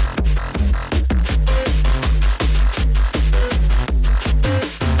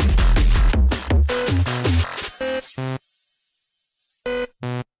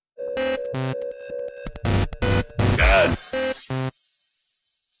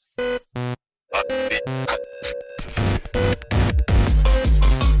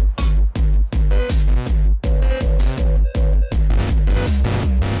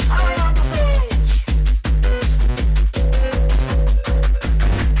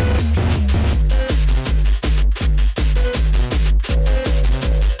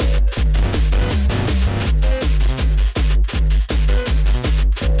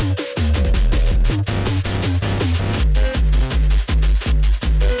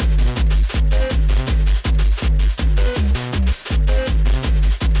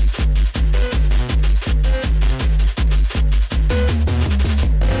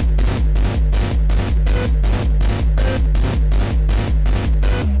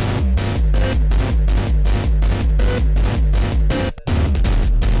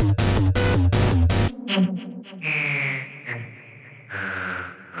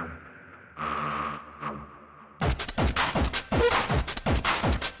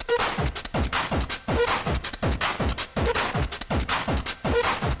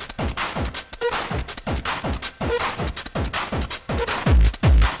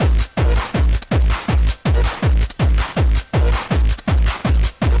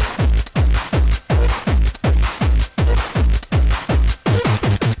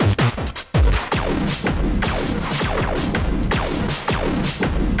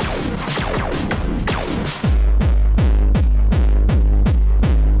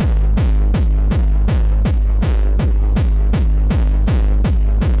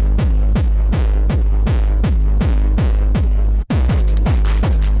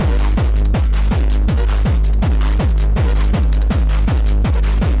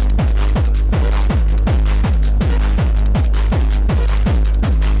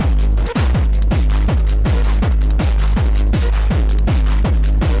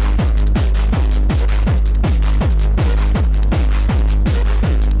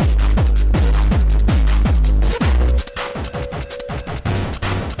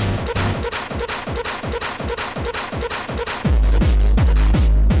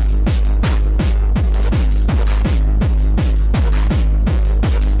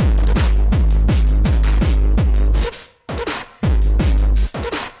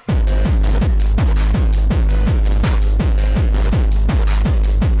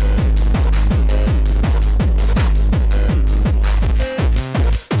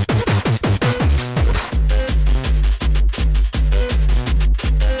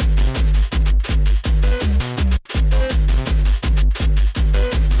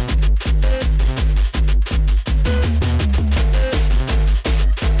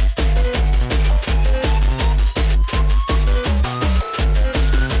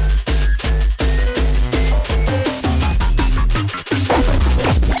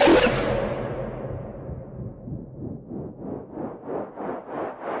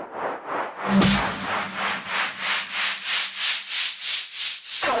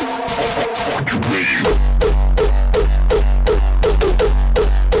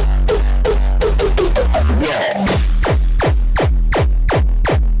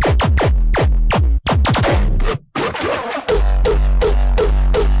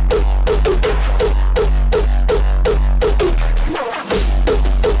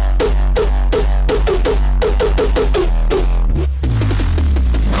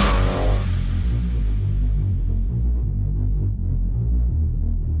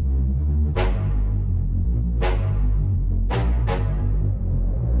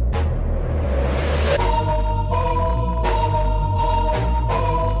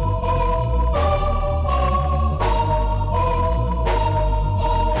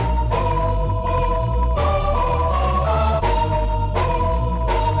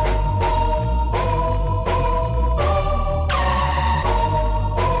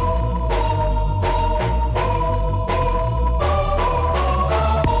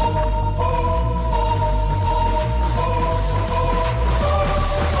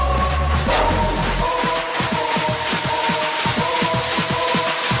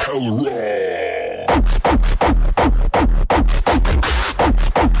 Hell raw.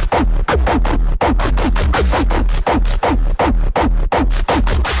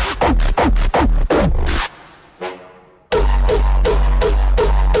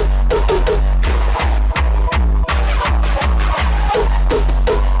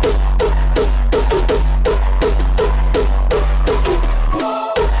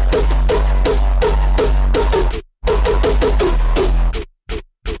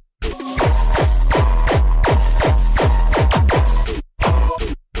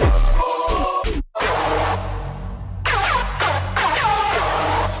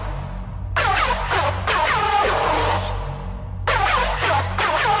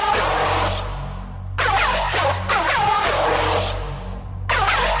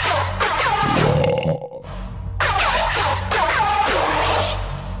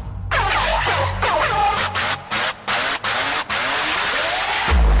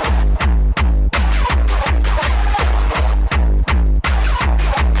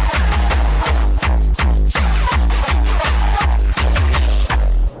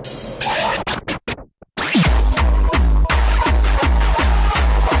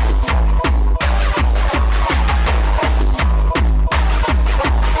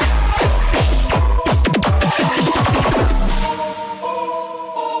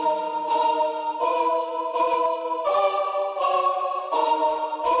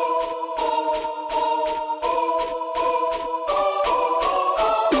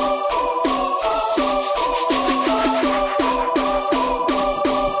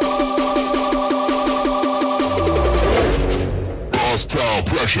 Hostile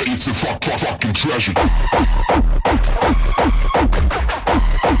pressure, it's a fucking treasure.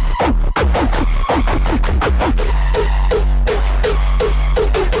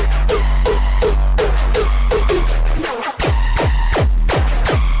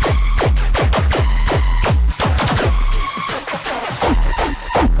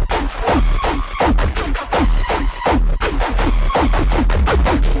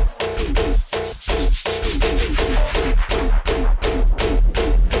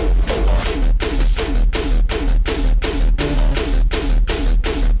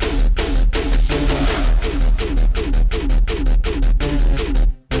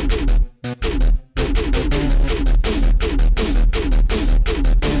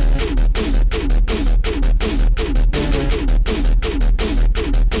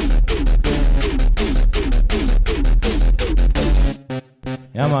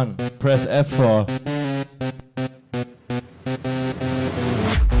 Ja, Mann, press F for.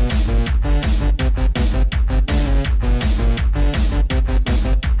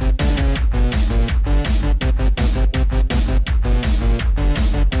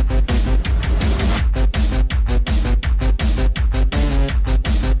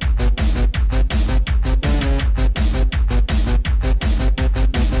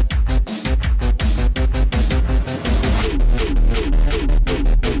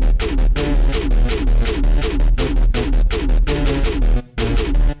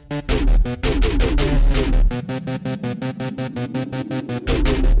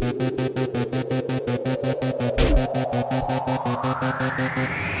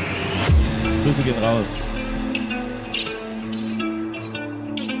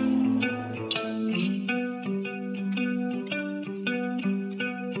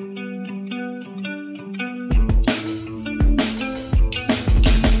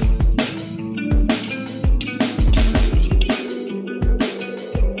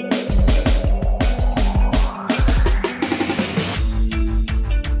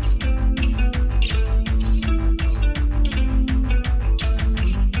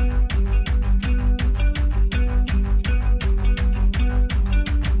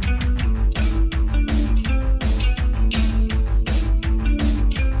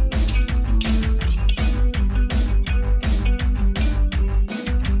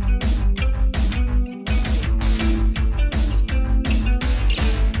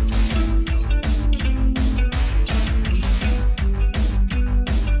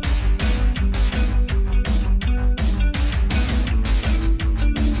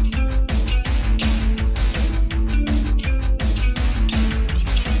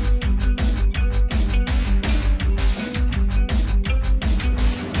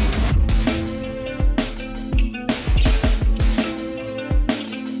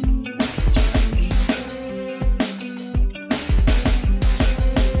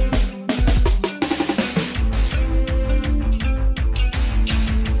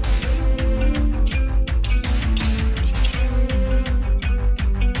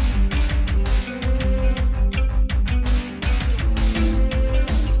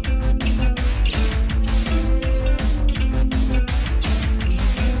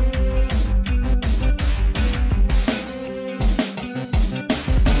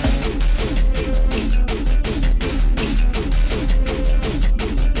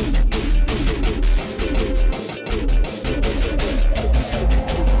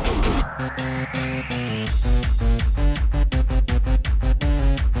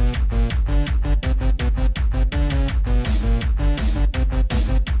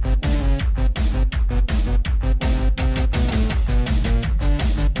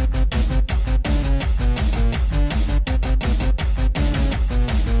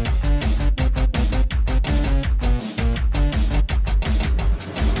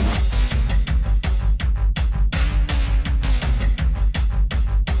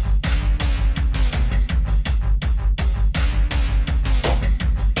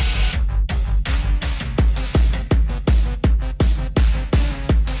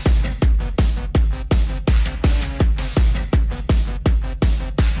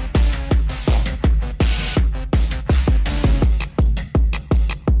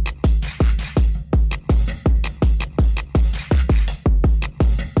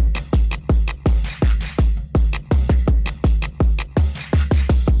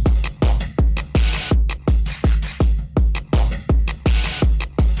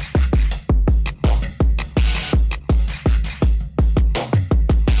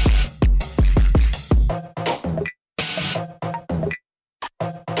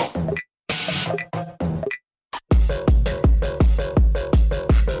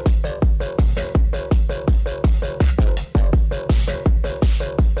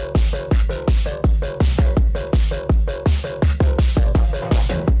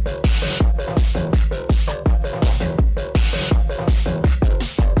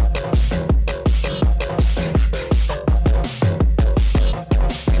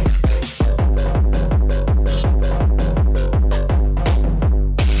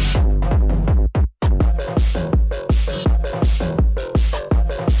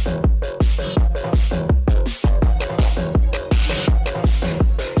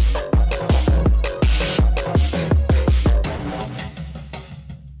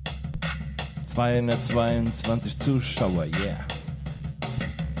 222 Zuschauer, yeah.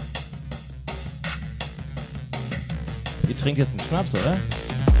 Ihr trinkt jetzt einen Schnaps, oder?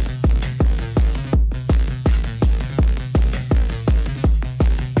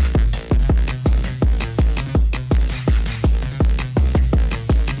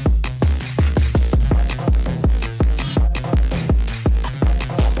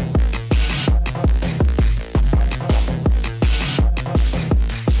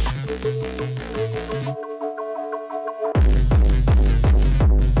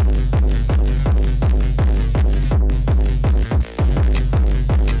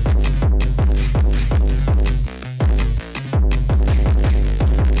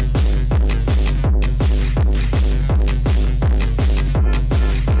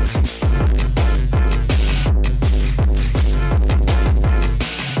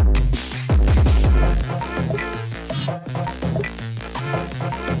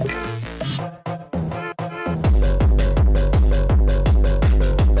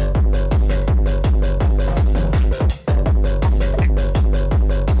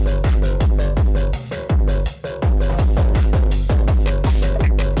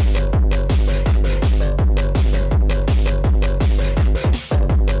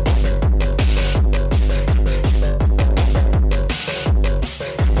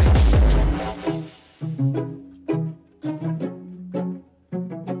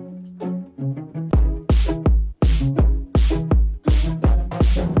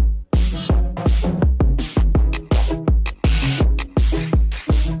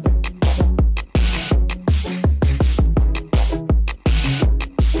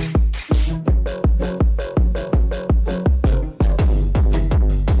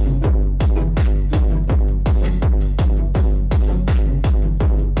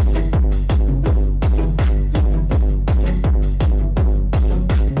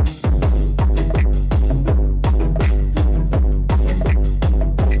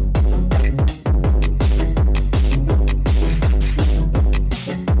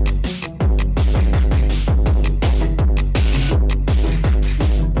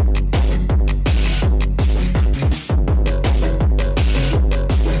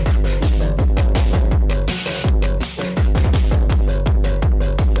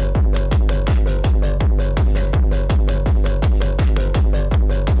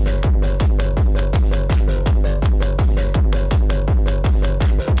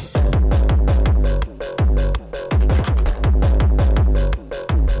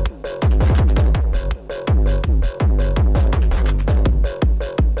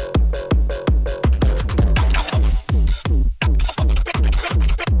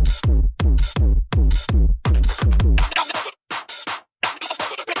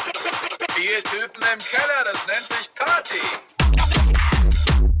 Typen im Keller, das nennt sich Party.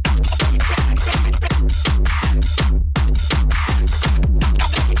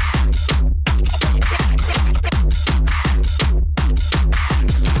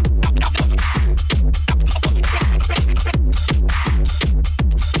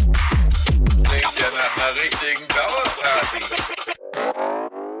 Klingt ja nach einer richtigen Dauerparty.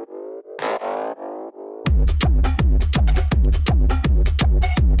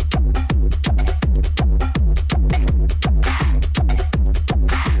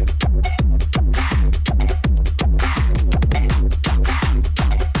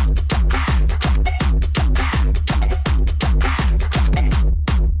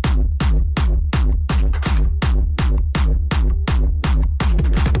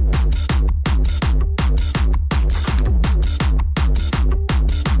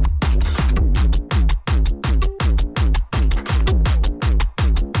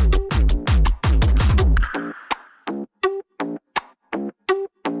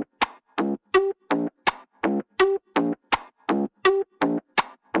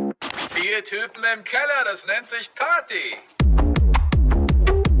 Typen im Keller, das nennt sich Party.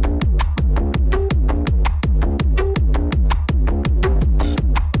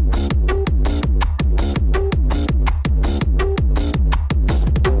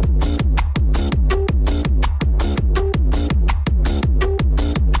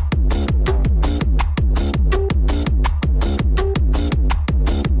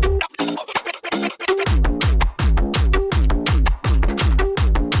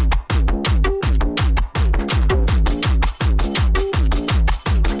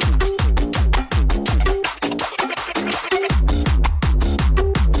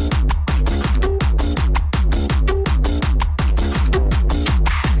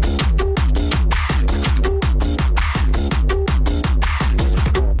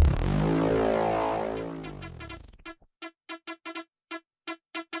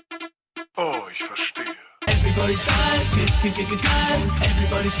 geil.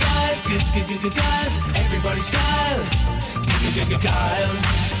 Everybody's geil. Geil. Everybody's geil. Geil.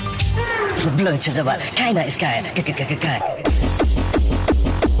 Blödsinn, aber keiner ist geil. Geil. Geil.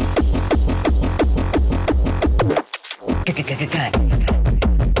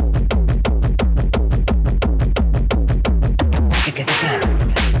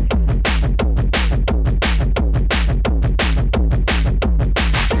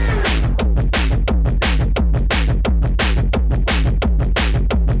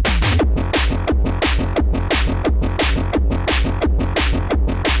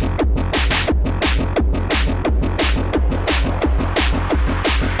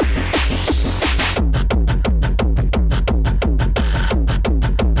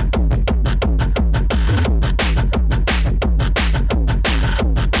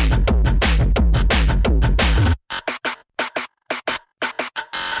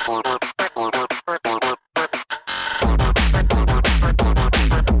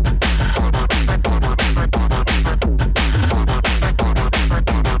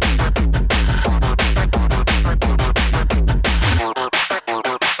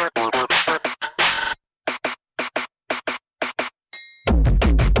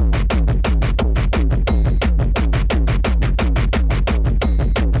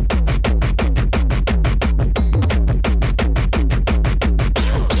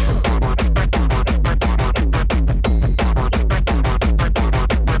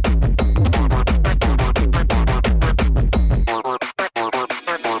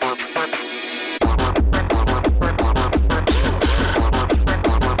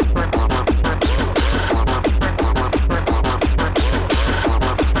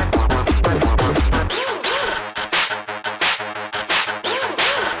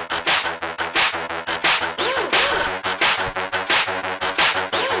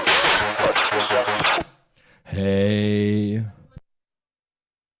 Hey,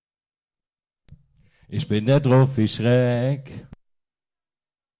 ich bin der Trophy-Schreck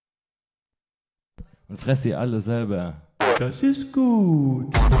und fress sie alle selber. Das ist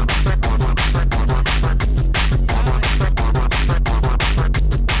gut.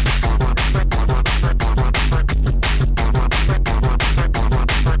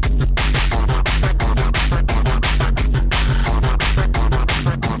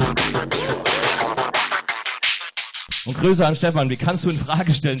 Und Grüße an Stefan, wie kannst du in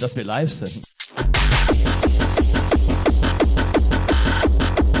Frage stellen, dass wir live sind?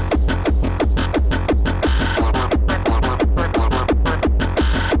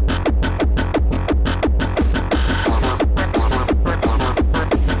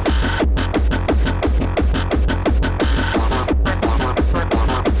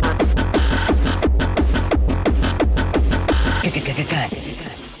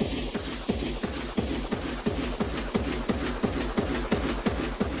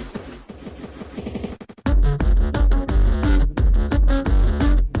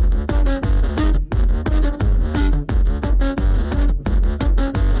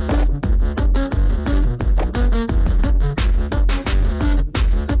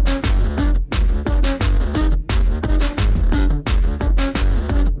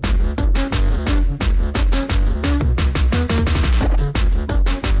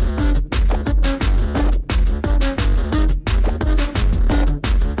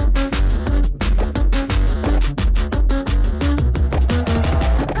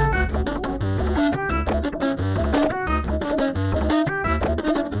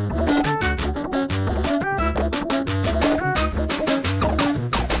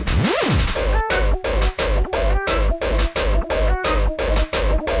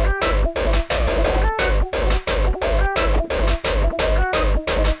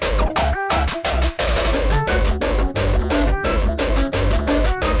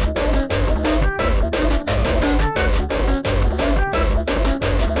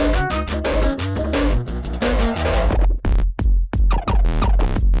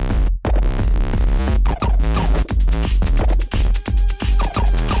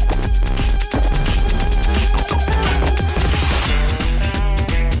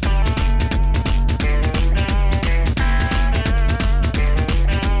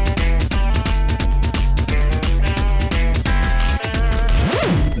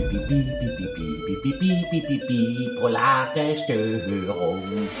 Bipolare Störung.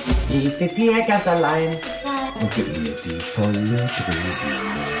 Ich sitz hier ganz allein und gib mir die volle Dröhnung.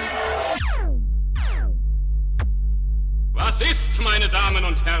 Was ist, meine Damen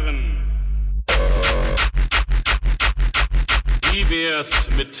und Herren? Wie wär's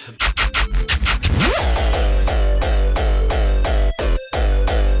mit...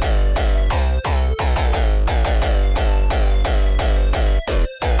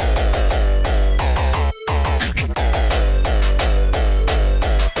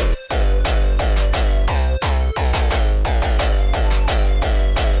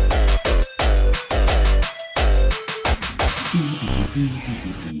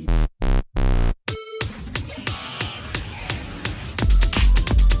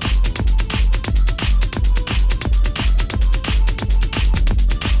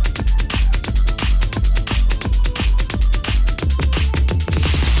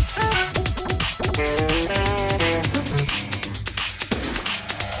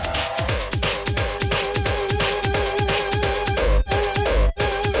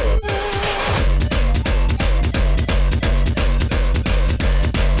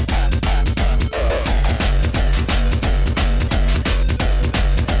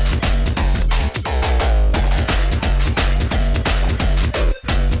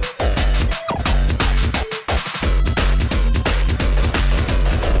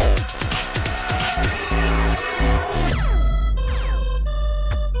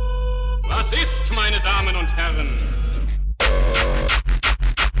 Was ist, meine Damen und Herren?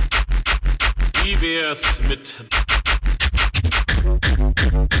 Wie wär's mit...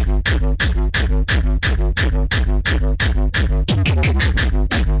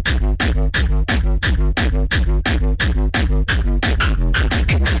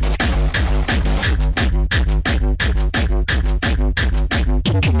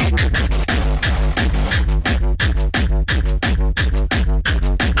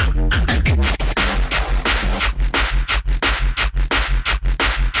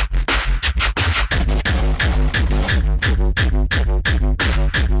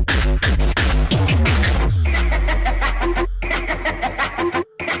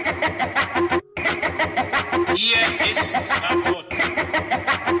 Hier ist verboten.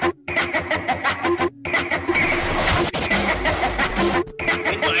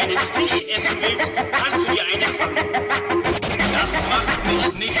 Wenn du einen Fisch essen willst, kannst du dir einen fangen. Das macht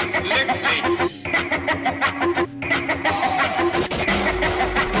mich nicht glücklich.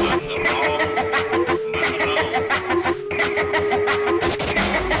 Man raucht.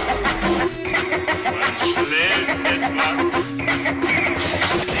 Man schläft etwas.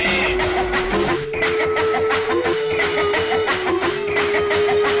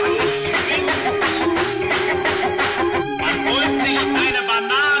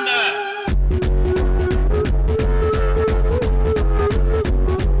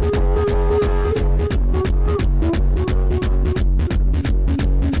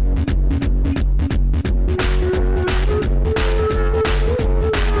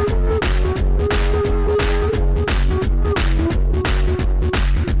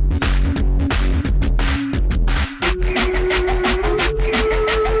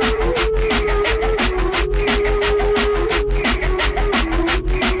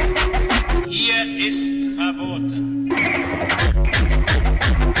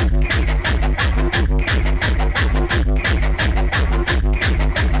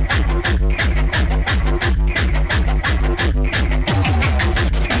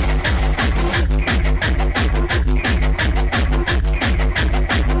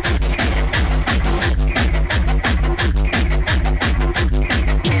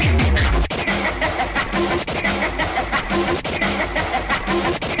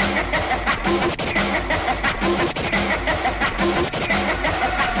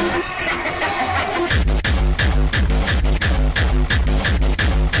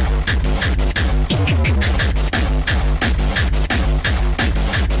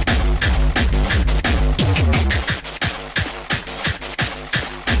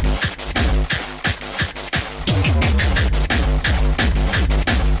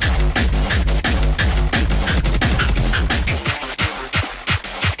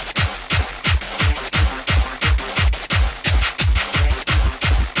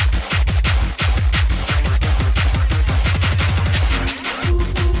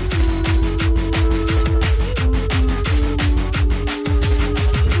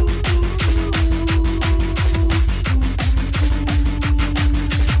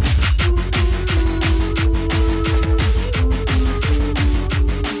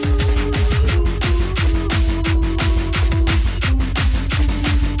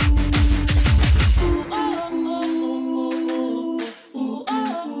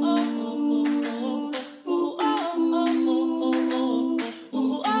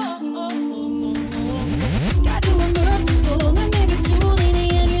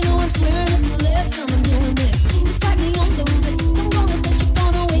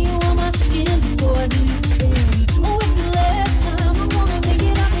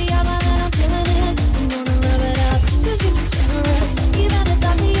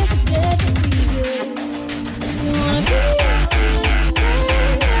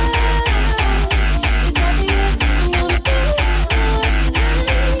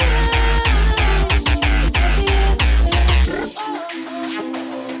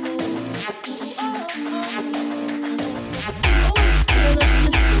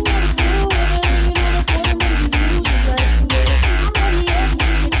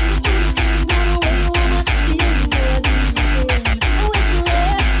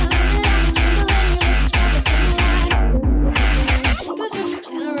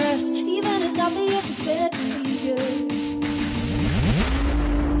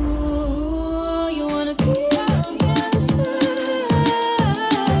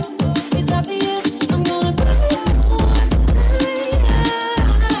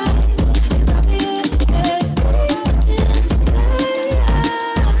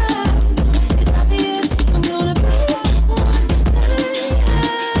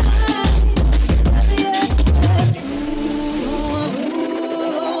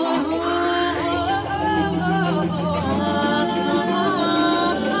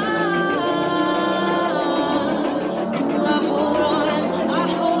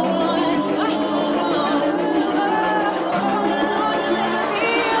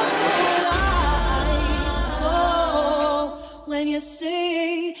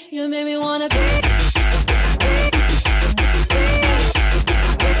 see. You made me wanna be.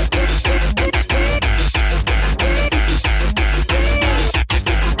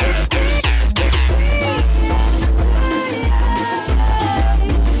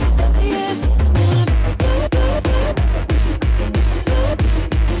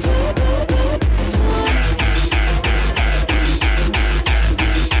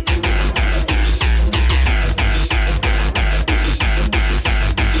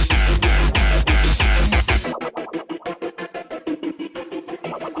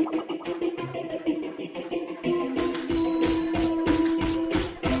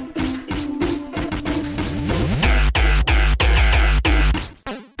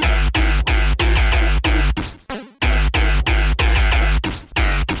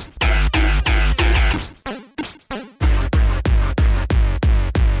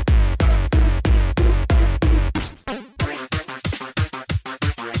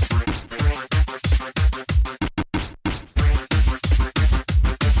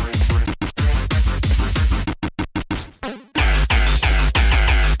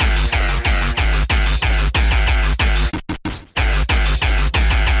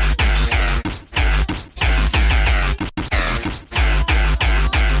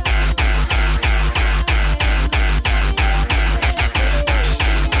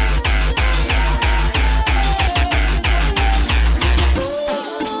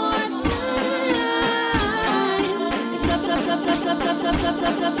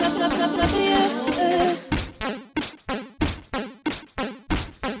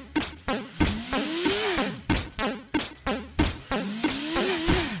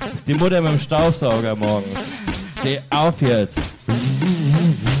 Die Mutter mit dem Staubsauger morgens. Steh auf jetzt.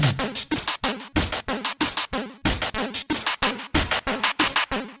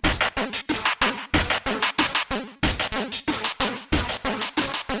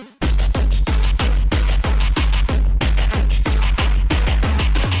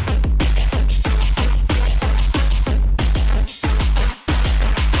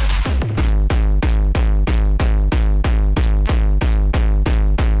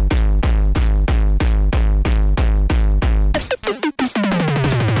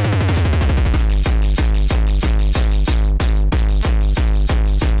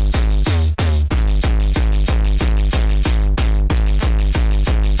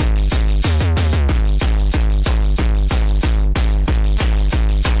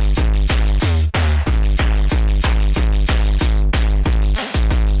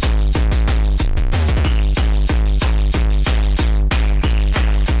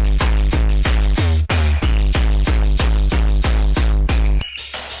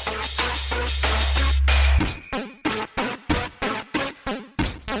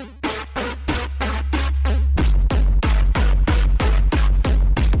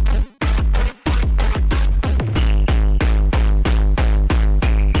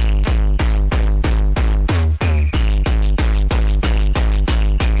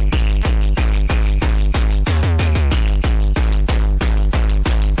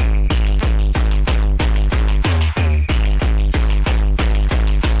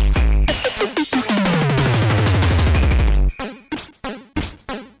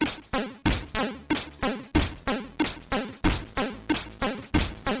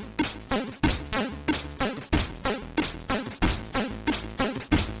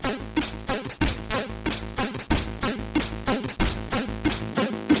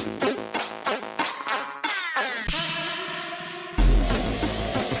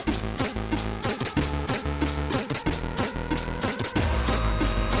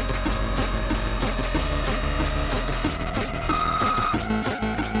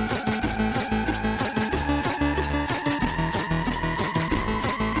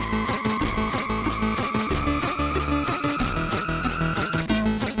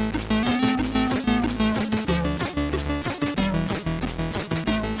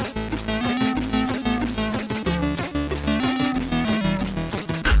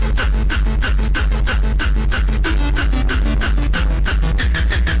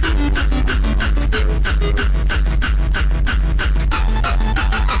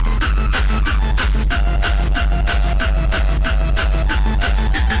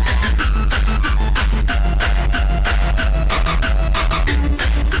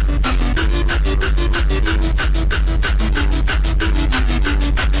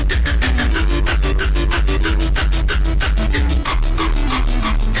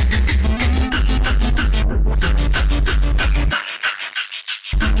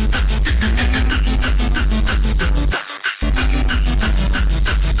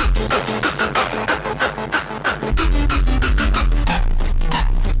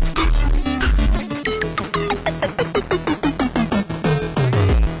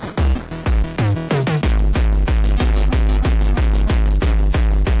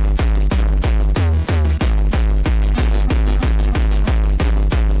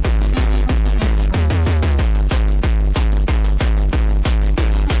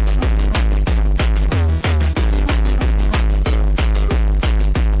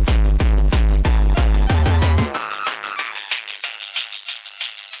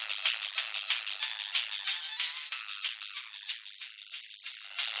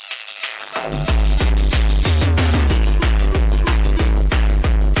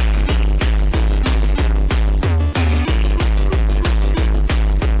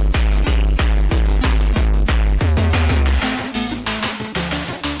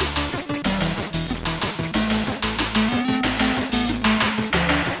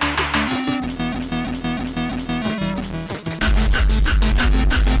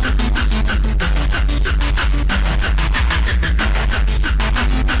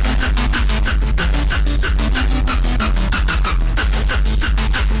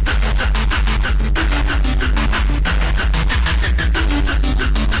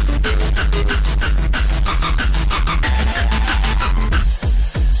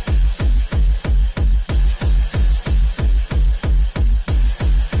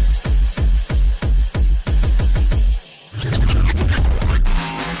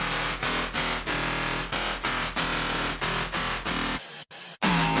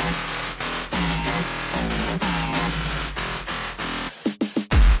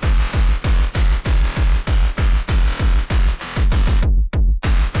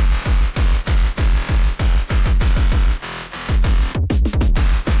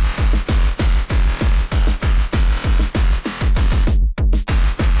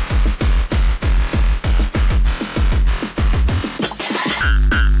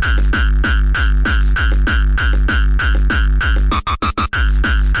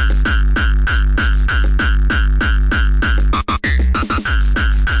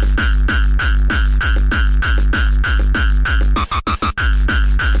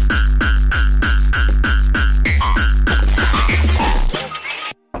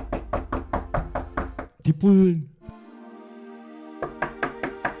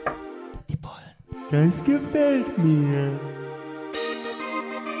 Das gefällt mir.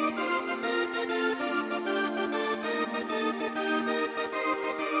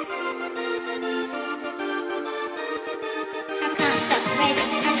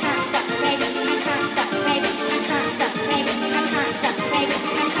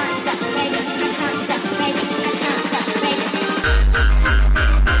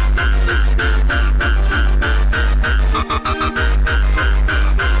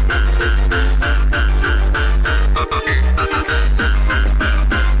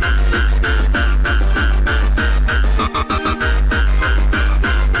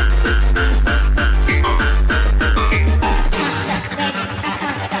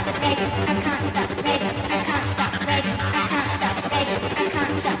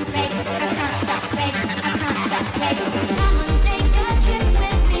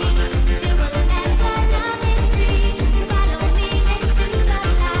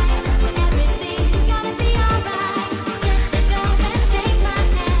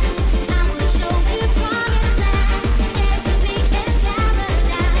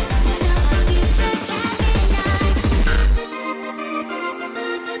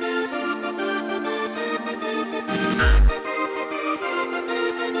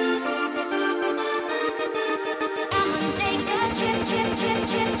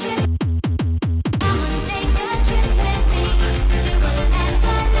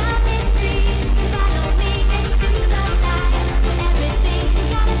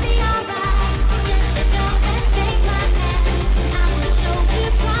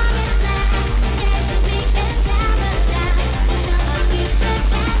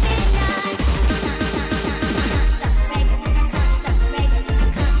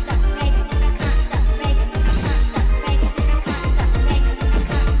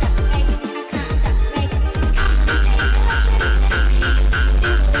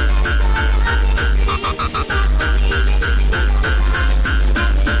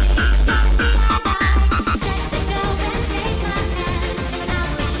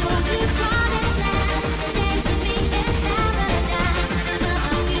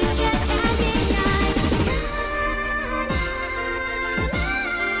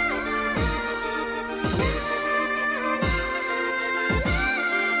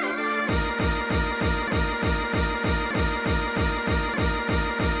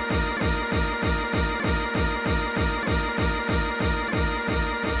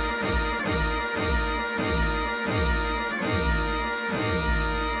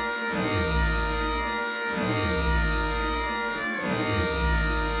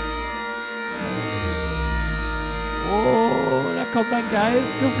 Kommt ein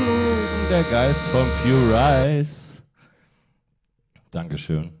Geist geflogen, der Geist vom Pure Rice.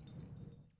 Dankeschön.